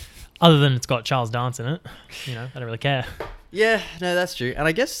 Other than it's got Charles Dance in it, you know, I don't really care. Yeah, no, that's true. And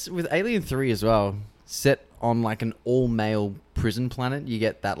I guess with Alien 3 as well, set on like an all-male prison planet, you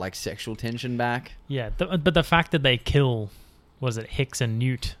get that like sexual tension back. Yeah, but the fact that they kill, Hicks and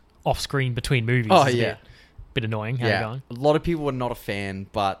Newt off-screen between movies is a bit annoying. How you going? A lot of people were not a fan,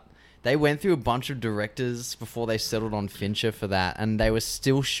 but they went through a bunch of directors before they settled on Fincher for that, and they were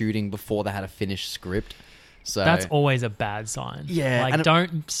still shooting before they had a finished script. So that's always a bad sign. Yeah. Like,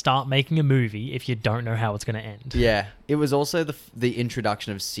 don't start making a movie if you don't know how it's going to end. Yeah. It was also the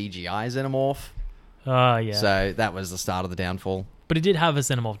introduction of CGI Xenomorph. Oh, yeah. So that was the start of the downfall. But it did have a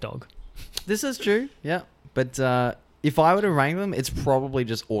Xenomorph dog. This is true, yeah. But if I were to rank them, it's probably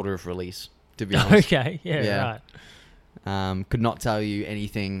just order of release, to be honest. Okay, yeah, right. Could not tell you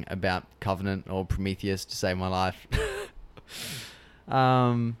anything about Covenant or Prometheus to save my life.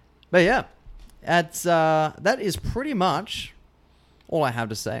 But yeah. That is pretty much all I have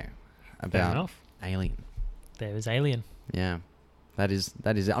to say about Alien. There is Alien. Yeah, that is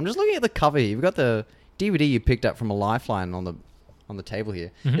it. I'm just looking at the cover here. You've got the DVD you picked up from a Lifeline on the table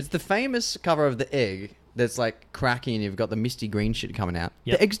here. Mm-hmm. It's the famous cover of the egg that's like cracking, and you've got the misty green shit coming out.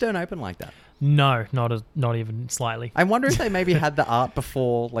 Yep. The eggs don't open like that. No, not even slightly. I wonder if they maybe had the art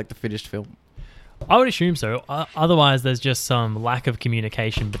before like the finished film. I would assume so. Otherwise, there's just some lack of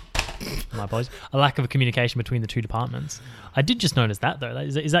communication. My apologies. A lack of communication between the two departments. I did just notice that though.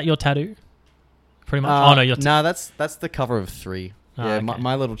 Is that your tattoo? Pretty much. Oh no, no, that's the cover of 3. Yeah, okay.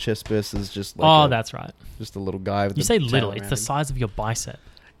 my little chest burst is just like that's right. Just a little guy with you say little, it's the size of your bicep.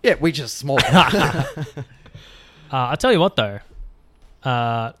 Yeah, we just small. I'll tell you what though.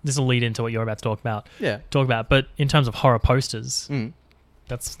 This will lead into what you're about to talk about. But in terms of horror posters,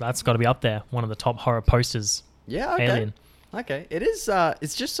 that's got to be up there. One of the top horror posters. Yeah, okay. Alien. Okay, it is.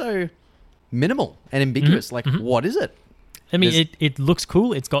 It's just so minimal and ambiguous. What is it? I mean, it looks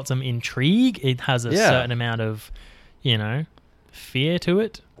cool. It's got some intrigue. It has a certain amount of, fear to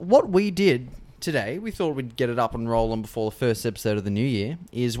it. What we did today, we thought we'd get it up and rolling before the first episode of the new year,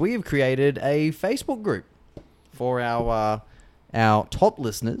 is we have created a Facebook group for our top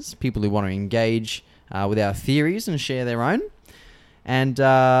listeners, people who want to engage with our theories and share their own. And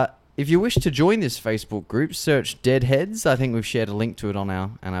if you wish to join this Facebook group, search Deadheads. I think we've shared a link to it on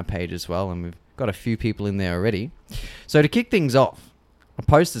our page as well, and we've got a few people in there already. So to kick things off, I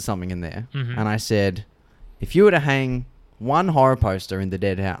posted something in there, and I said, if you were to hang one horror poster in the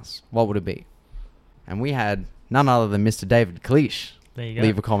dead house, what would it be? And we had none other than Mr. David Cleash there you go.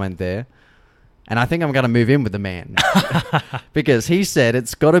 leave a comment there. And I think I'm going to move in with the man. Because he said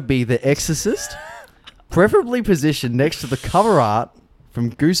it's got to be The Exorcist, preferably positioned next to the cover art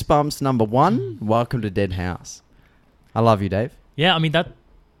from Goosebumps #1, Welcome to Dead House. I love you, Dave. Yeah, I mean,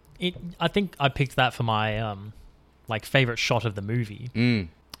 I think I picked that for my favorite shot of the movie.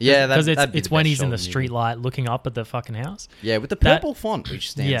 Yeah, because it's when he's in the street light looking up at the fucking house. Yeah, with the purple font,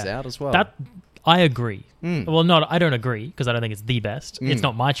 which stands out as well. That I agree. Well, I don't agree because I don't think it's the best. It's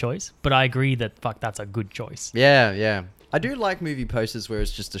not my choice, but I agree that that's a good choice. Yeah. I do like movie posters where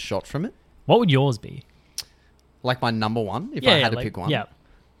it's just a shot from it. What would yours be? Like my number one, if I had to pick one. Yeah.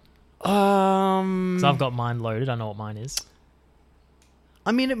 Because I've got mine loaded. I know what mine is.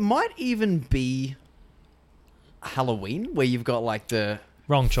 I mean, it might even be Halloween, where you've got like the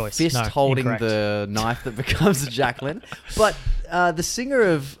wrong choice, fist holding the knife that becomes a jack-o'-lantern. But the singer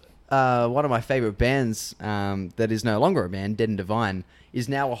of one of my favorite bands, that is no longer a band, Dead and Divine, is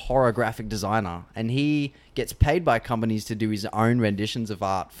now a horror graphic designer, and he gets paid by companies to do his own renditions of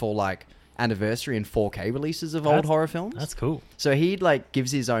art for like anniversary and 4K releases of old horror films. That's cool. So he like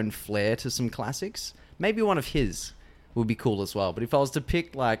gives his own flair to some classics. Maybe one of his would be cool as well. But if I was to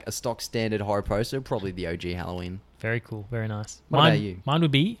pick like a stock standard horror poster, probably the OG Halloween. Very cool. Very nice. What about you? Mine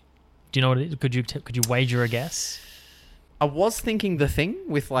would be, do you know what it is? Could you wager a guess? I was thinking The Thing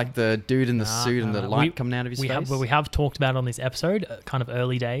with like the dude in the suit and the light coming out of his face. We have talked about it on this episode, kind of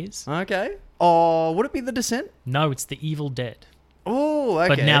early days. Okay. Oh, would it be The Descent? No, it's The Evil Dead. Oh, okay.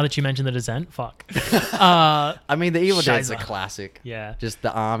 But now that you mentioned The Descent, fuck. I mean, The Evil Dead's a classic. Yeah. Just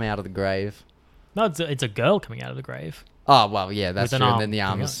the arm out of the grave. No, it's a girl coming out of the grave. Oh, well, yeah, that's true. And then the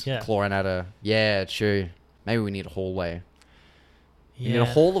arm's yeah. clawing at her. Yeah, true. Maybe we need a hallway. Yeah. You need a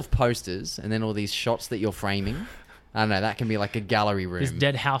hall of posters and then all these shots that you're framing. I don't know, that can be like a gallery room. This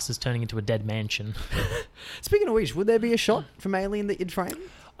dead house is turning into a dead mansion. Speaking of which, would there be a shot from Alien that you'd frame?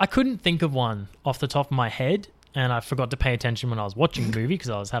 I couldn't think of one off the top of my head, and I forgot to pay attention when I was watching the movie because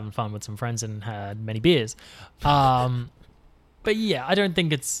I was having fun with some friends and had many beers. But yeah, I don't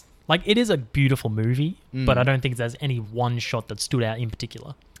think it's... Like, it is a beautiful movie, but I don't think there's any one shot that stood out in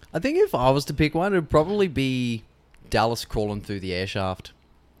particular. I think if I was to pick one, it would probably be Dallas crawling through the air shaft.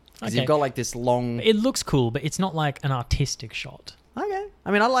 Because you've got like this long... It looks cool, but it's not like an artistic shot. Okay.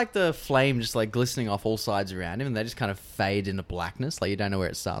 I mean, I like the flame just like glistening off all sides around him, and they just kind of fade into blackness. Like you don't know where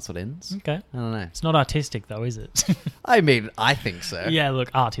it starts or ends. Okay. I don't know. It's not artistic though, is it? I mean, I think so. Yeah, look,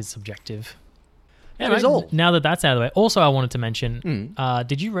 art is subjective. That is all. Now that that's out of the way, also I wanted to mention,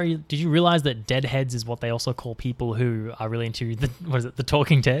 did you realize that deadheads is what they also call people who are really into the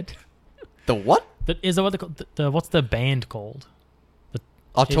Talking Dead? The what? Is that what they call what's the band called?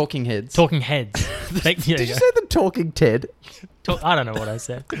 Talking Heads. Talking Heads. Did you say the Talking Ted? I don't know what I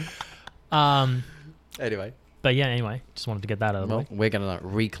said. Anyway. But yeah, anyway, just wanted to get that out of the way. We're going to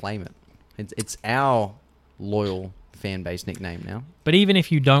reclaim it. It's our loyal fan base nickname now. But even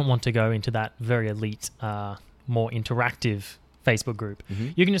if you don't want to go into that very elite, more interactive Facebook group,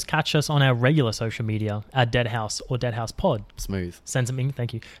 you can just catch us on our regular social media at Deadhouse or Deadhouse Pod. Smooth.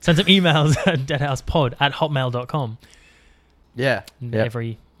 Thank you. Send some emails at deadhousepod@hotmail.com. Yeah.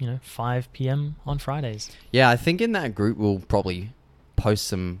 Every 5 p.m. on Fridays. Yeah, I think in that group we'll probably post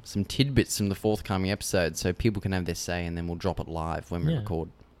some tidbits from the forthcoming episode so people can have their say, and then we'll drop it live when we record.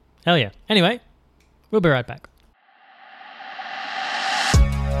 Hell yeah. Anyway, we'll be right back.